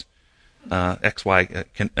granddaughters. And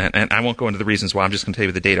I won't go into the reasons why. I'm just going to tell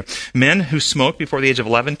you the data. Men who smoke before the age of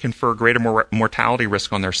 11 confer greater mortality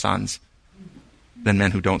risk on their sons than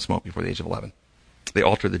men who don't smoke before the age of 11. They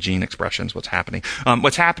alter the gene expressions. What's happening?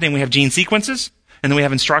 We have gene sequences. And then we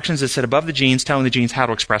have instructions that sit above the genes telling the genes how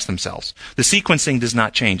to express themselves. The sequencing does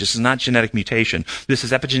not change. This is not genetic mutation. This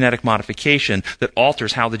is epigenetic modification that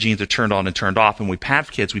alters how the genes are turned on and turned off. And when we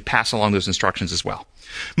have kids, we pass along those instructions as well.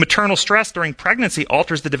 Maternal stress during pregnancy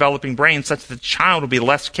alters the developing brain such that the child will be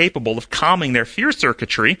less capable of calming their fear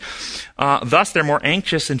circuitry. Thus, they're more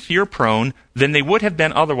anxious and fear-prone than they would have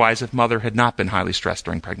been otherwise if mother had not been highly stressed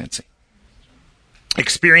during pregnancy.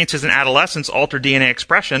 Experiences in adolescence alter DNA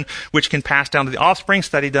expression, which can pass down to the offspring.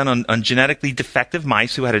 Study done on genetically defective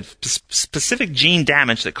mice who had a specific gene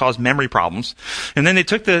damage that caused memory problems. And then they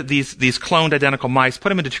took these cloned identical mice, put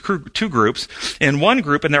them into two groups. And one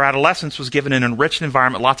group in their adolescence was given an enriched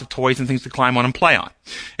environment, lots of toys and things to climb on and play on.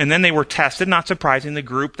 And then they were tested. Not surprising, the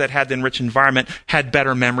group that had the enriched environment had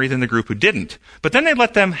better memory than the group who didn't. But then they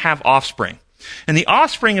let them have offspring. And the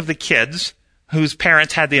offspring of the kids whose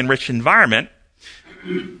parents had the enriched environment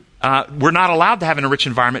were not allowed to have an enriched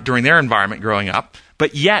environment during their environment growing up,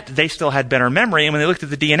 but yet they still had better memory. And when they looked at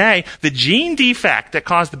the DNA, the gene defect that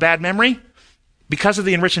caused the bad memory, because of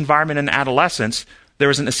the enriched environment in adolescence, there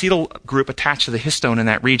was an acetyl group attached to the histone in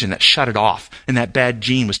that region that shut it off, and that bad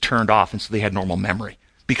gene was turned off, and so they had normal memory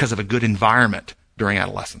because of a good environment during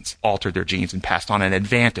adolescence, altered their genes and passed on an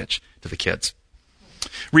advantage to the kids.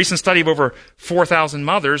 Recent study of over 4,000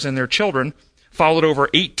 mothers and their children, followed over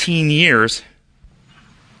 18 years,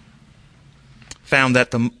 found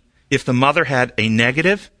that if the mother had a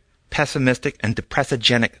negative, pessimistic, and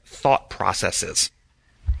depressogenic thought processes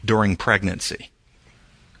during pregnancy,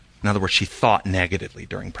 in other words, she thought negatively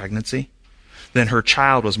during pregnancy, then her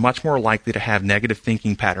child was much more likely to have negative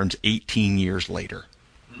thinking patterns 18 years later.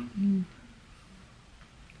 Mm-hmm.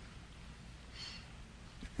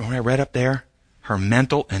 What I read up there, her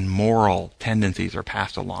mental and moral tendencies are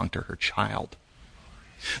passed along to her child.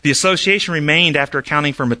 The association remained after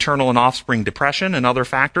accounting for maternal and offspring depression and other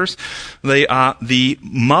factors. The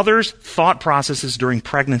mother's thought processes during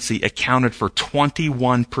pregnancy accounted for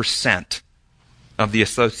 21% of the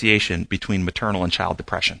association between maternal and child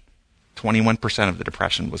depression. 21% of the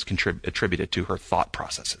depression was attributed to her thought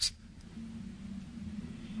processes.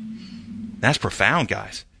 That's profound,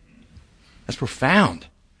 guys. That's profound.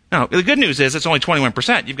 Now, the good news is it's only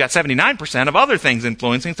 21%. You've got 79% of other things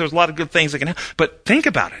influencing, so there's a lot of good things that can happen. But think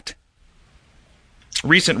about it.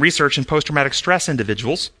 Recent research in post-traumatic stress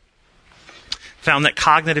individuals found that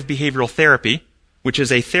cognitive behavioral therapy, which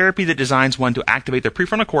is a therapy that designs one to activate their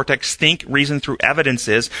prefrontal cortex, think, reason through evidence,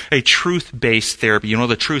 is a truth-based therapy. You know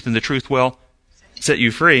the truth, and the truth will set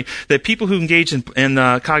you free. That people who engaged in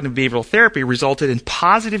cognitive behavioral therapy resulted in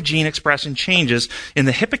positive gene expression changes in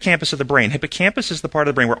the hippocampus of the brain. Hippocampus is the part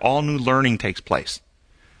of the brain where all new learning takes place.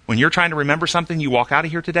 When you're trying to remember something, you walk out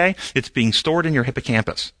of here today, it's being stored in your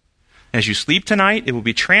hippocampus. As you sleep tonight, it will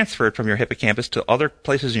be transferred from your hippocampus to other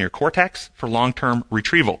places in your cortex for long-term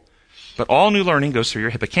retrieval. But all new learning goes through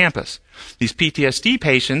your hippocampus. These PTSD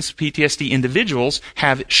patients, PTSD individuals,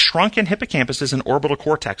 have shrunken hippocampuses and orbital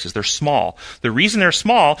cortexes. They're small. The reason they're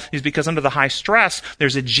small is because under the high stress,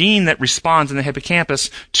 there's a gene that responds in the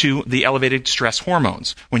hippocampus to the elevated stress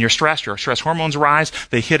hormones. When you're stressed, your stress hormones rise.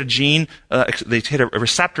 They hit a gene, they hit a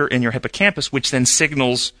receptor in your hippocampus, which then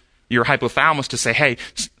signals your hypothalamus to say, hey,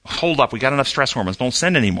 hold up, we got enough stress hormones, don't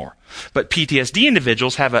send anymore. But PTSD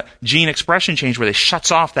individuals have a gene expression change where they shuts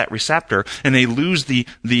off that receptor and they lose the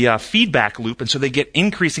feedback loop, and so they get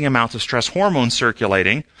increasing amounts of stress hormones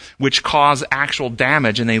circulating, which cause actual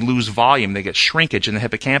damage, and they lose volume. They get shrinkage in the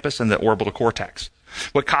hippocampus and the orbital cortex.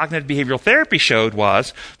 What cognitive behavioral therapy showed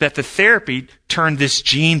was that the therapy turned this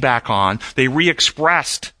gene back on. They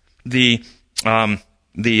re-expressed the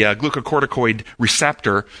glucocorticoid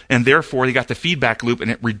receptor, and therefore they got the feedback loop,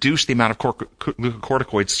 and it reduced the amount of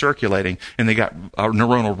glucocorticoids circulating, and they got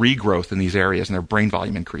neuronal regrowth in these areas, and their brain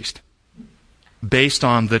volume increased. Based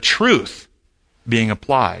on the truth being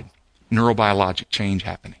applied, neurobiologic change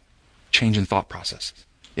happening, change in thought processes.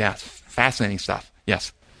 Yeah, fascinating stuff.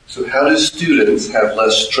 Yes? So how do students have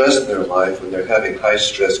less stress in their life when they're having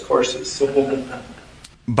high-stress courses?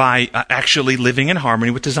 By actually living in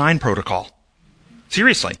harmony with design protocol.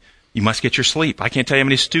 Seriously, you must get your sleep. I can't tell you how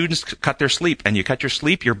many students cut their sleep. And you cut your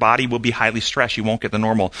sleep, your body will be highly stressed. You won't get the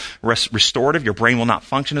normal restorative. Your brain will not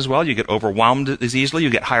function as well. You get overwhelmed as easily. You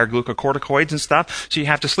get higher glucocorticoids and stuff. So you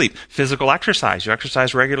have to sleep. Physical exercise. You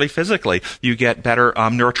exercise regularly physically. You get better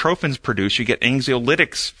neurotrophins produced. You get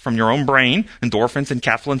anxiolytics from your own brain, endorphins and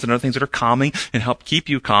enkephalins and other things that are calming and help keep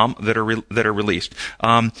you calm that are released.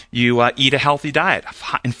 You eat a healthy diet.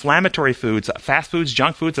 Inflammatory foods, fast foods,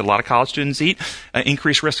 junk foods that a lot of college students eat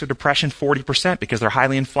increase risk of depression 40% because they're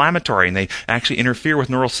highly inflammatory and they actually interfere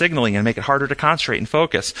with neural signaling and make it harder to concentrate and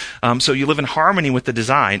focus. So you live in harmony with the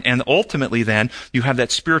design, and ultimately then you have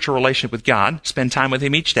that spiritual relationship with God, spend time with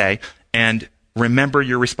Him each day, and remember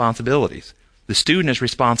your responsibilities. The student is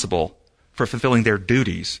responsible for fulfilling their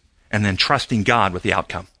duties and then trusting God with the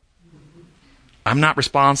outcome. I'm not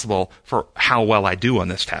responsible for how well I do on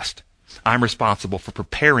this test. I'm responsible for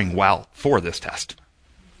preparing well for this test.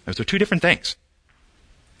 Those are two different things.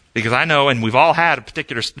 Because I know, and we've all had a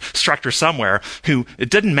particular instructor somewhere who, it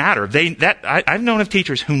didn't matter. I've known of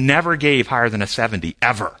teachers who never gave higher than a 70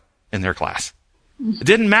 ever in their class. It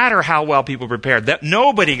didn't matter how well people prepared. That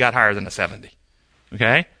nobody got higher than a 70.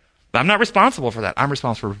 Okay? But I'm not responsible for that. I'm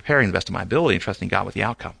responsible for preparing the best of my ability and trusting God with the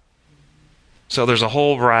outcome. So there's a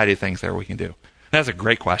whole variety of things there we can do. That's a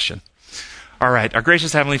great question. All right. Our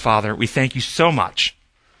gracious Heavenly Father, we thank you so much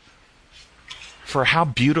for how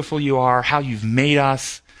beautiful you are, how you've made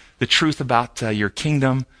us, the truth about your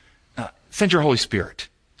kingdom. Send your Holy Spirit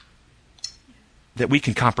that we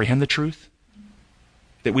can comprehend the truth,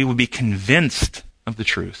 that we will be convinced of the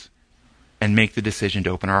truth and make the decision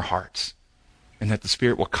to open our hearts, and that the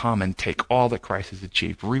Spirit will come and take all that Christ has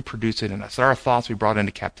achieved, reproduce it in us, that our thoughts be brought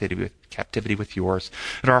into captivity with yours,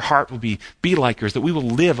 that our heart will be like yours, that we will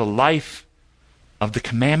live a life of the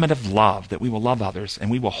commandment of love, that we will love others,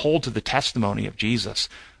 and we will hold to the testimony of Jesus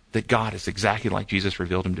that God is exactly like Jesus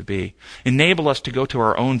revealed him to be. Enable us to go to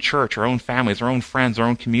our own church, our own families, our own friends, our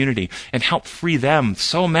own community, and help free them,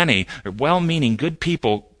 so many well-meaning, good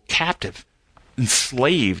people, captive,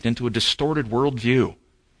 enslaved into a distorted worldview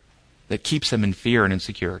that keeps them in fear and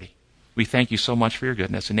insecurity. We thank you so much for your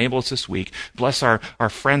goodness. Enable us this week. Bless our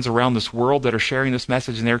friends around this world that are sharing this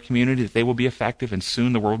message in their community, that they will be effective, and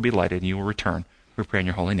soon the world will be lighted and you will return. We pray in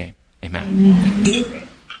your holy name. Amen.